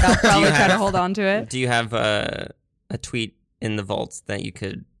tweet, like I'll probably try to hold on to it. Do you have a tweet in the vaults that you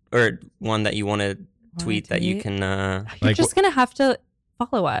could, or one that you want to tweet that you can? You're Like just gonna have to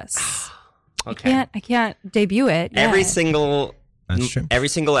follow us. Okay. I can't debut it. Every yet. single That's true. every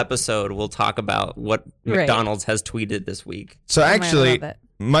single episode, we'll talk about what Right. McDonald's has tweeted this week. So Oh my, I actually, love it.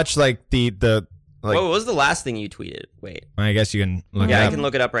 much like the like, What was the last thing you tweeted? Wait. I guess you can look Yeah, it I up. can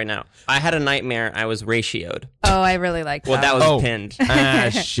look it up right now. I had a nightmare. I was ratioed. Oh, I really like Well, that was Oh. pinned.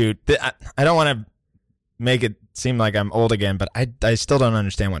 Shoot. I don't want to make it seem like I'm old again, but I still don't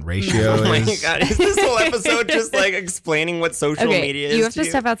understand what ratio Oh my is. god! Is this whole episode just like explaining what social okay, media is? you have to you?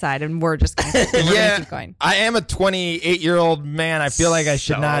 step outside, and we're just gonna, Yeah. keep going. I am a 28-year-old man. I feel like I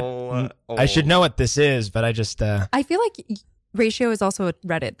should not. I should old. know what this is, but I just. I feel like ratio is also a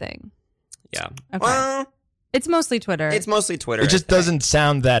Reddit thing. Yeah. Okay. Well, It's mostly Twitter. it's mostly Twitter. It just I think. doesn't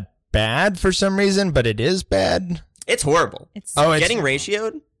sound that bad for some reason, but it is bad. It's horrible. It's Oh, it's Getting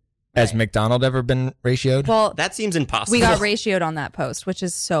ratioed? has McDonald ever been ratioed? well, That seems impossible. we got ratioed on that post, which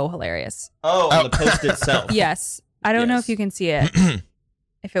is so hilarious. Oh, on the post itself. Yes, I don't know Yes. if you can see it,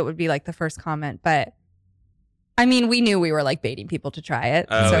 if it would be like the first comment, but I mean, we knew we were like baiting people to try it,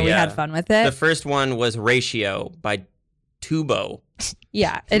 Oh, so we yeah. had fun with it. The first one was Ratio by Tubo.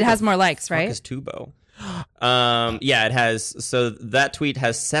 Yeah, it has more likes, Fuck right? is Tubo? Yeah, it has. So that tweet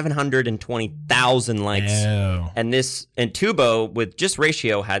has 720,000 likes. No. And Tubo with just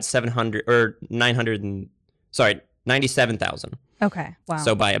Ratio had 97,000. Okay, wow.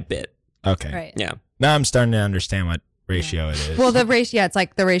 So by a bit. Okay. right. Yeah. Now I'm starting to understand what ratio it is. Well, the ratio, it's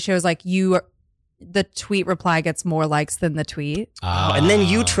like the ratio is like the tweet reply gets more likes than the tweet And then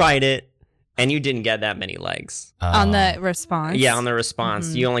you tried it and you didn't get that many likes. on the response. Yeah, on the response,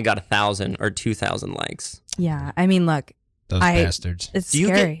 Mhm. you only got 1,000 or 2,000 likes. Yeah, I mean, look, those bastards. it's Do you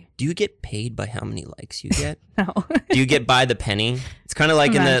scary. get paid by how many likes you get? No. Do you get by the penny? It's kind of like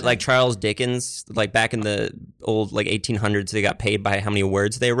in the Imagine. like Charles Dickens, like back in the old like 1800s, they got paid by how many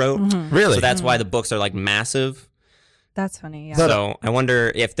words they wrote. Really? So that's why the books are like massive. That's funny. Yeah. So I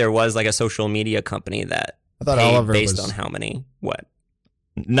wonder if there was like a social media company that I thought paid Oliver based was on how many what.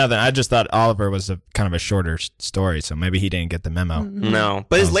 nothing. I just thought Oliver was a kind of a shorter story, so maybe he didn't get the memo. No,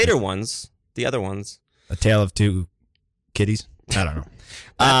 but his Oh, later ones, the other ones. A Tale of Two Kitties. I don't know.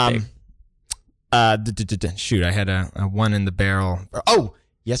 Shoot, I had a one in the barrel. Oh,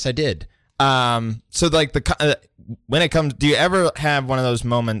 yes, I did. So like when it comes, do you ever have one of those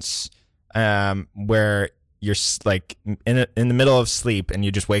moments where you're like in the middle of sleep and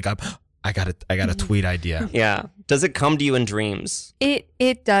you just wake up? I got a tweet idea. Yeah. Does it come to you in dreams?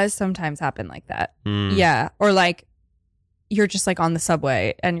 It does sometimes happen like that. Mm. Yeah. Or like you're just like on the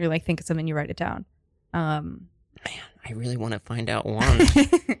subway and you're like thinking something, you write it down. I really want to find out one.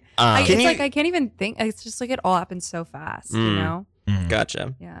 It's Can you- like I can't even think. It's just like it all happens so fast, you know?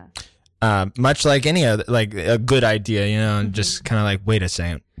 Gotcha. Yeah. Much like any other, like a good idea, and just kind of like, wait a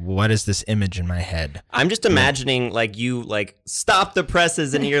second, what is this image in my head? I'm just imagining like you like stop the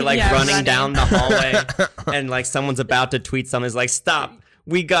presses and you're like Yeah, running down the hallway and like someone's about to tweet something. It's like, stop.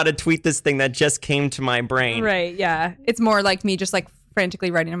 We got to tweet this thing that just came to my brain. Right. Yeah. It's more like me just like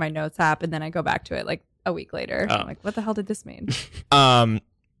frantically writing in my notes app and then I go back to it like a week later. Oh. I'm like, what the hell did this mean? And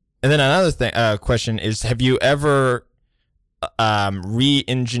then another thing, question is, have you ever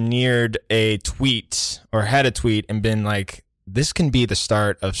re-engineered a tweet or had a tweet and been like, this can be the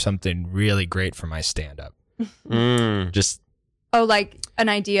start of something really great for my stand-up? Just, Oh, like an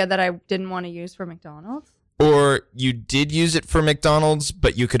idea that I didn't want to use for McDonald's? or you did use it for McDonald's,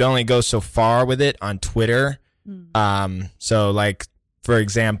 but you could only go so far with it on Twitter. So like, for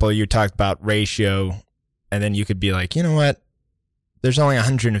example, you talked about ratio, and then you could be like, you know what? There's only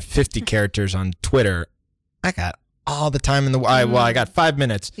 150 characters on Twitter. I got all the time in the I got 5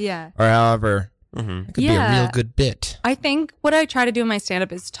 minutes. Yeah. Or however, Mm-hmm. it could be a Yeah. real good bit. I think what I try to do in my stand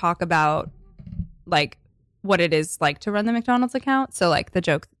up is talk about like what it is like to run the McDonald's account. So like the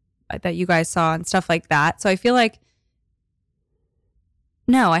joke that you guys saw and stuff like that. So I feel like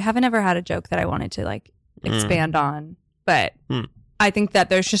no, I haven't ever had a joke that I wanted to like expand on. But I think that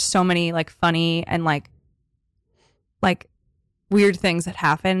there's just so many like funny and like weird things that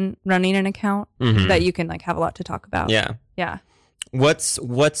happen running an account that you can like have a lot to talk about. Yeah. Yeah. What's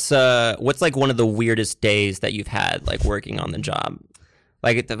like one of the weirdest days that you've had like working on the job?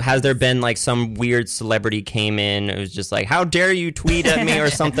 Like, has there been like some weird celebrity came in? It was just like, how dare you tweet at me or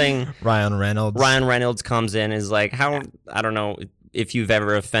something? Ryan Reynolds. Ryan Reynolds comes in is like, how, I don't know if you've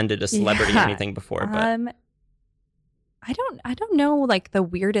ever offended a celebrity or Yeah. anything before, but I don't know like the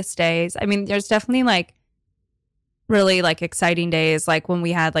weirdest days. I mean, there's definitely like really like exciting days, like when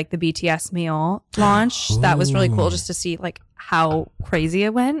we had like the BTS meal launch. That was really cool just to see like how crazy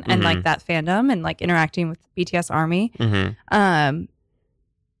it went and like that fandom and like interacting with BTS Army.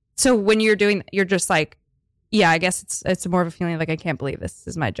 So when you're doing, you're just like, yeah, I guess it's more of a feeling like I can't believe this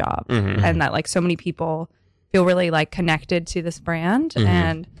is my job, and that like so many people feel really like connected to this brand,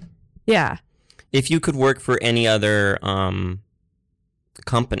 and yeah. if you could work for any other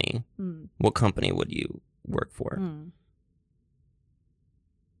company, what company would you work for?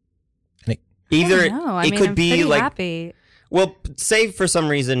 Either I don't know. I it mean, could I'm be pretty like, happy. well, say for some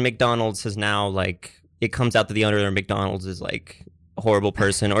reason McDonald's has now like it comes out that the owner of McDonald's is like a horrible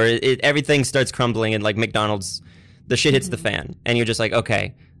person, or everything starts crumbling and like McDonald's, the shit hits the fan, and you're just like,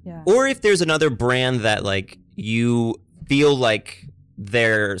 okay. Yeah. Or if there's another brand that like you feel like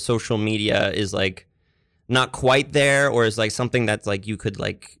their social media is like not quite there, or is like something that's like you could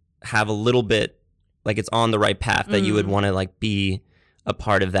like have a little bit like it's on the right path that you would want to like be a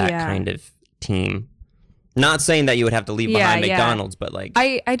part of that Yeah. kind of team. Not saying that you would have to leave behind Yeah. McDonald's, but like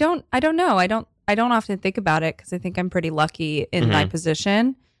I don't know. I don't often think about it because I think I'm pretty lucky in my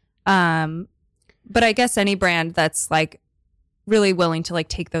position. But I guess any brand that's like really willing to like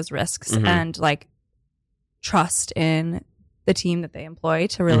take those risks and like trust in the team that they employ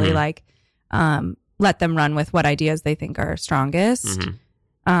to really like let them run with what ideas they think are strongest.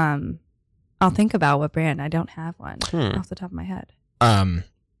 I'll think about what brand. I don't have one off the top of my head.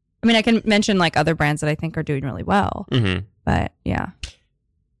 I mean, I can mention like other brands that I think are doing really well, but yeah.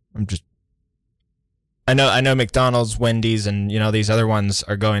 I know McDonald's, Wendy's, and these other ones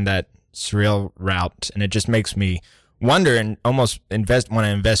are going that surreal route, and it just makes me wonder and almost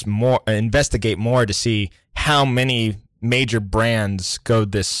investigate more to see how many major brands go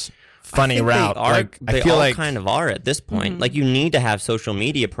this funny I think route. They are, like they I feel all like kind of are at this point. Like you need to have social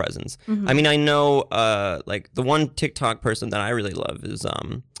media presence. I mean, I know like the one TikTok person that I really love is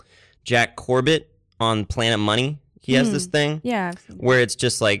Jack Corbett on Planet Money. He has this thing Yeah. I've seen where it's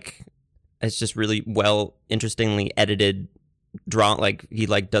just like it's just really well, interestingly edited. Like he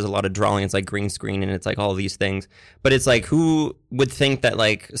like does a lot of drawing. It's like green screen and it's like all these things. But it's like who would think that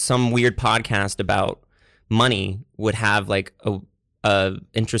like some weird podcast about money would have like a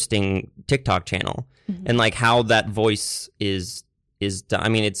interesting TikTok channel and like how that voice is done. I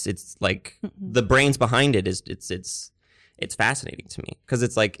mean, it's like the brains behind it is it's fascinating to me because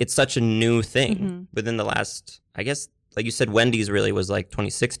it's like it's such a new thing within the last, I guess, like you said, Wendy's really was like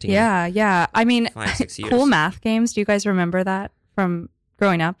 2016. Yeah. I mean, 5-6 years. Cool Math Games. Do you guys remember that from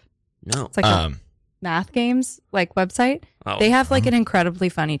growing up? No. It's like a math games like website. Oh. They have like an incredibly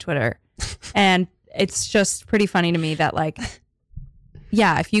funny Twitter, and it's just pretty funny to me that like,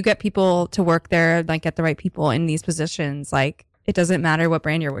 yeah, if you get people to work there, like get the right people in these positions, like it doesn't matter what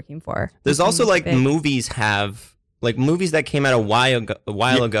brand you're working for. There's also like movies that came out a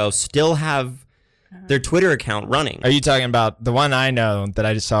while ago still have their Twitter account running. Are you talking about the one I know that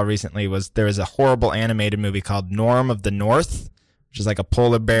I just saw recently? There was a horrible animated movie called Norm of the North, which is like a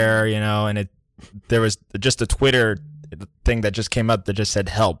polar bear, and there was just a Twitter thing that just came up that just said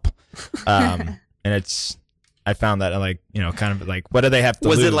help, and I found that like kind of like what do they have to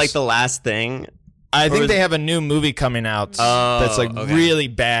lose? Was it like The Last Thing? I think they have a new movie coming out that's like really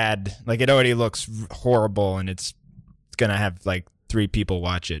bad. Like it already looks horrible, and it's gonna have like 3 people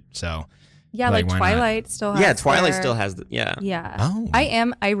watch it. So. Yeah, like Twilight still has. Yeah, Twilight still has. Yeah. Oh.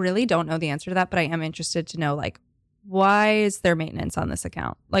 I really don't know the answer to that, but I am interested to know, like, why is there maintenance on this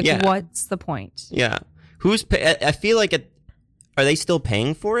account? Like, what's the point? Yeah. I feel like are they still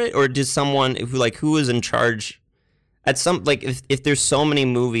paying for it? Or does someone who is in charge at some, like, if there's so many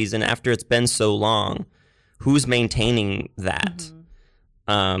movies and after it's been so long, who's maintaining that?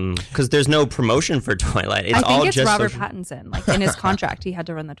 Because there's no promotion for Twilight. I think it's Robert Pattinson. Like in his contract, he had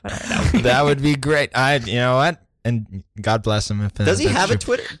to run the Twitter. That would be great. You know what? And God bless him. Does he have a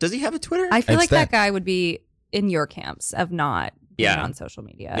Twitter? Does he have a Twitter? I feel like that guy would be in your camps of not being on social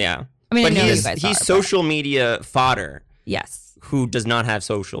media. Yeah. I mean, but I know you guys he's social media fodder. Yes. Who does not have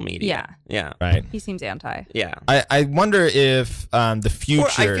social media? Yeah. Right. He seems anti. Yeah. I wonder if the future.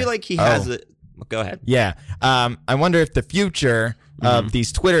 Or I feel like he has it. Go ahead. Yeah. I wonder if the future of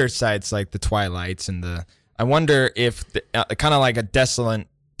these Twitter sites like the Twilights and I wonder if kind of like a desolate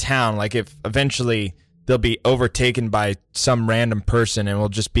town, like if eventually they'll be overtaken by some random person and will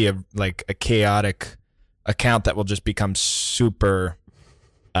just be a chaotic account that will just become super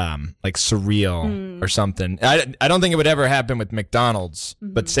like surreal or something. I don't think it would ever happen with McDonald's,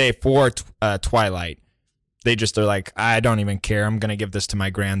 but say for Twilight, they just are like, I don't even care. I'm going to give this to my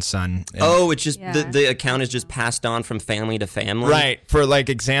grandson. And it's just the account is just passed on from family to family. Right. For like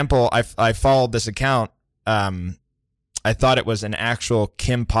example, I followed this account. I thought it was an actual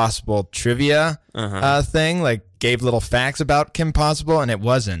Kim Possible trivia thing, like gave little facts about Kim Possible, and it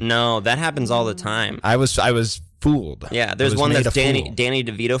wasn't. No, that happens all the time. I was fooled. Yeah, there's one that's Danny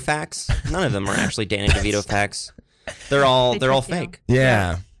DeVito facts. None of them are actually Danny DeVito facts. They're all fake.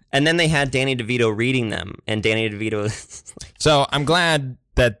 Yeah. And then they had Danny DeVito reading them, and Danny DeVito. So I'm glad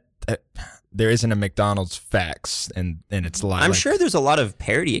that there isn't a McDonald's facts, and it's a lot. I'm sure there's a lot of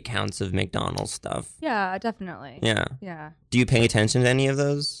parody accounts of McDonald's stuff. Yeah, definitely. Yeah. Yeah. Do you pay attention to any of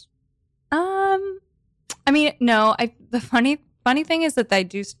those? I mean, no. The funny thing is that they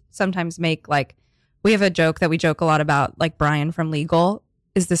do sometimes make like, we have a joke that we joke a lot about, like Brian from Legal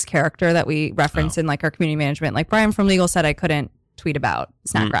is this character that we reference in like our community management. Like Brian from Legal said I couldn't tweet about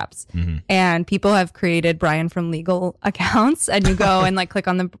snack wraps, and people have created Brian from Legal accounts, and you go and like click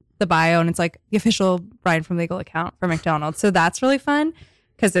on the bio, and it's like the official Brian from Legal account for McDonald's. So that's really fun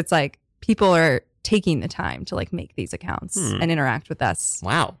because it's like people are taking the time to like make these accounts and interact with us.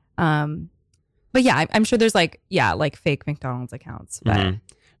 Wow. But yeah, I'm sure there's like fake McDonald's accounts. But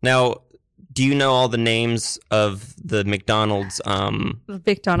now, do you know all the names of the McDonald's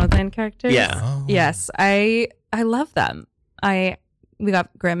McDonald's and characters? Yeah. Oh. Yes, I love them. We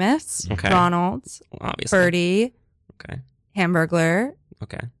got Grimace, Ronald, obviously. Birdie, Okay. Hamburglar,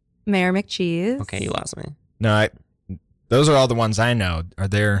 Okay. Mayor McCheese. Okay, you lost me. No, those are all the ones I know. Are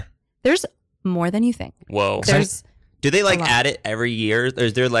there? There's more than you think. Whoa. There's Do they like a lot. add it every year? Or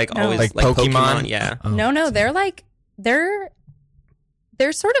is there like No. always Like like Pokemon? Yeah. Oh. no, they're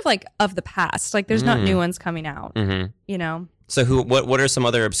sort of like of the past. Like there's not new ones coming out. Mm-hmm. You know. So what are some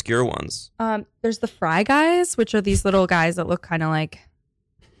other obscure ones? There's the Fry Guys, which are these little guys that look kind of like,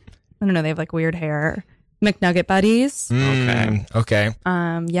 I don't know, they have like weird hair. McNugget Buddies. Okay.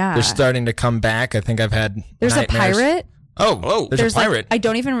 Yeah. They're starting to come back. I think I've had. There's nightmares. a pirate. Oh, there's a like, pirate. I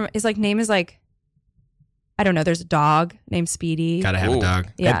don't even remember. His like name is like, I don't know. There's a dog named Speedy. Gotta have Ooh. a dog.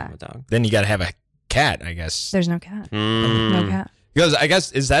 Yeah. A dog. Then you gotta have a cat, I guess. There's no cat. Mm. No cat. Because I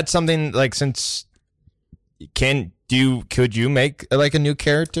guess, is that something like, since could you make like a new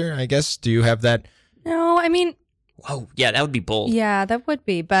character? I guess, do you have that? No, I mean, Whoa, yeah, that would be bold. yeah, that would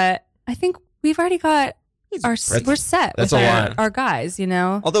be, but I think we've already got we're set that's with a lot. our guys, you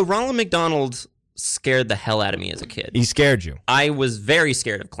know. Although Ronald McDonald scared the hell out of me as a kid. He scared you. I was very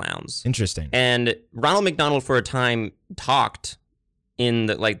scared of clowns. Interesting. And Ronald McDonald for a time talked in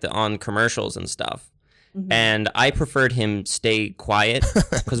on commercials and stuff. Mm-hmm. And I preferred him stay quiet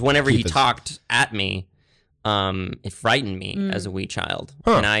because whenever he Keep his- talked at me, it frightened me as a wee child.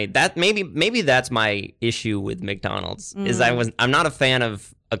 Huh. And maybe that's my issue with McDonald's is I'm not a fan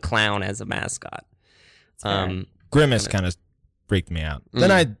of a clown as a mascot. Grimace kind of freaked me out.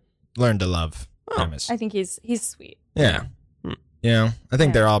 Then I learned to love Grimace. I think he's sweet. Yeah. You know, I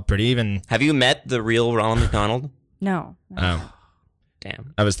think they're all pretty even. Have you met the real Ronald McDonald? No. Oh,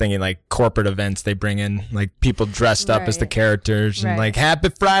 Damn. I was thinking like corporate events, they bring in like people dressed up as the Right. characters and Right. like, happy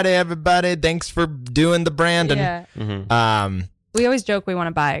Friday, everybody. Thanks for doing the brand. Yeah. And We always joke we want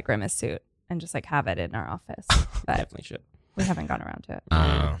to buy a Grimace suit and just like have it in our office, but Definitely should. we haven't gone around to it.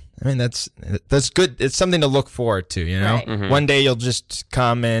 I mean, that's good. It's something to look forward to, you know? Right. Mm-hmm. One day you'll just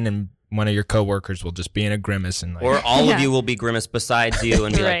come in and one of your coworkers will just be in a Grimace and like, Or all Yeah. of you will be Grimace besides you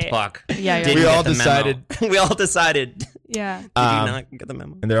and be Right. like, fuck. Yeah, you're Didn't We get all the memo. decided- we all decided. Did Yeah. you Um, not get the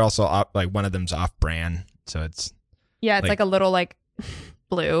memo? and they're also like one of them's off brand. So it's Yeah, it's Like- like a little like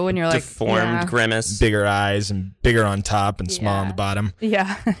blue and you're like Deformed yeah. Grimace. bigger eyes and bigger on top and small on the Yeah. bottom.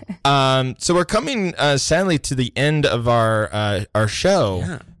 Yeah. So we're coming sadly to the end of our show,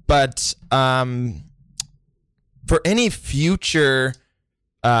 Yeah. but for any future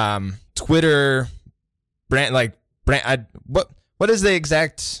Twitter brand, what is the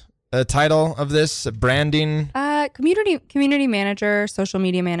exact title of this branding? Community manager, social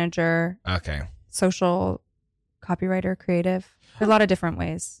media manager, Okay. social copywriter, creative. There's a lot of different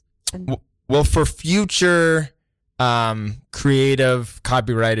ways. Well, for future creative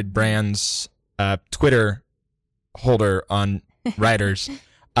copyrighted brands, Twitter holder on writers,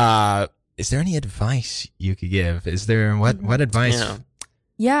 is there any advice you could give? Is there what advice? Yeah.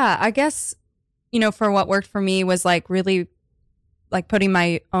 Yeah, I guess, for what worked for me was like really like putting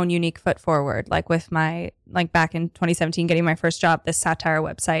my own unique foot forward, like with my, like back in 2017, getting my first job, this satire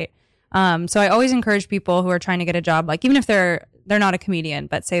website. So I always encourage people who are trying to get a job, like even if they're not a comedian,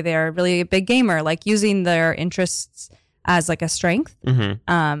 but say they're really a big gamer, like using their interests as like a strength.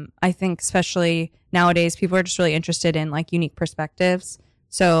 Mm-hmm. I think especially nowadays, people are just really interested in like unique perspectives.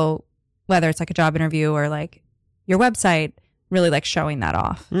 So whether it's like a job interview or like your website, really like showing that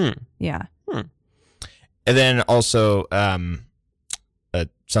off. Yeah. And then also,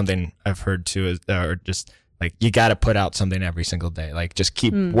 something I've heard too is, or just like you got to put out something every single day. Like just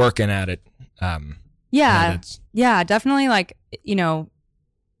keep working at it. Yeah. Yeah, definitely like,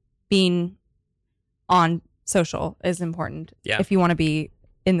 being on social is important if you want to be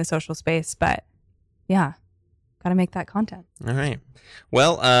in the social space. But yeah, got to make that content. All right.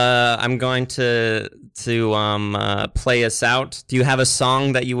 Well, I'm going to play us out. Do you have a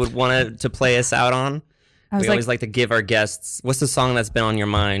song that you would want to play us out on? We always like to give our guests. What's the song that's been on your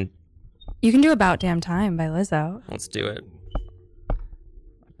mind? You can do About Damn Time by Lizzo. Let's do it.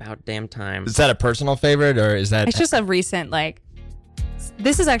 About damn time. Is that a personal favorite or is that? It's just a recent,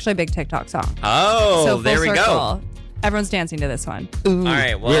 this is actually a big TikTok song. Oh, So there full we go. circle. Everyone's dancing to this one. All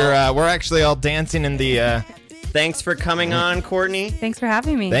right. Well, We're actually all dancing in the. thanks for coming on, Courtney. Thanks for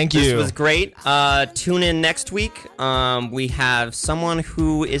having me. Thank you. This was great. Tune in next week. We have someone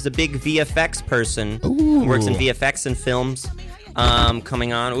who is a big VFX person, who works in VFX and films,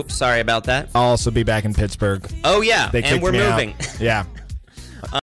 coming on. Oops, sorry about that. I'll also be back in Pittsburgh. Oh, yeah, They and kicked we're me out. moving. Yeah.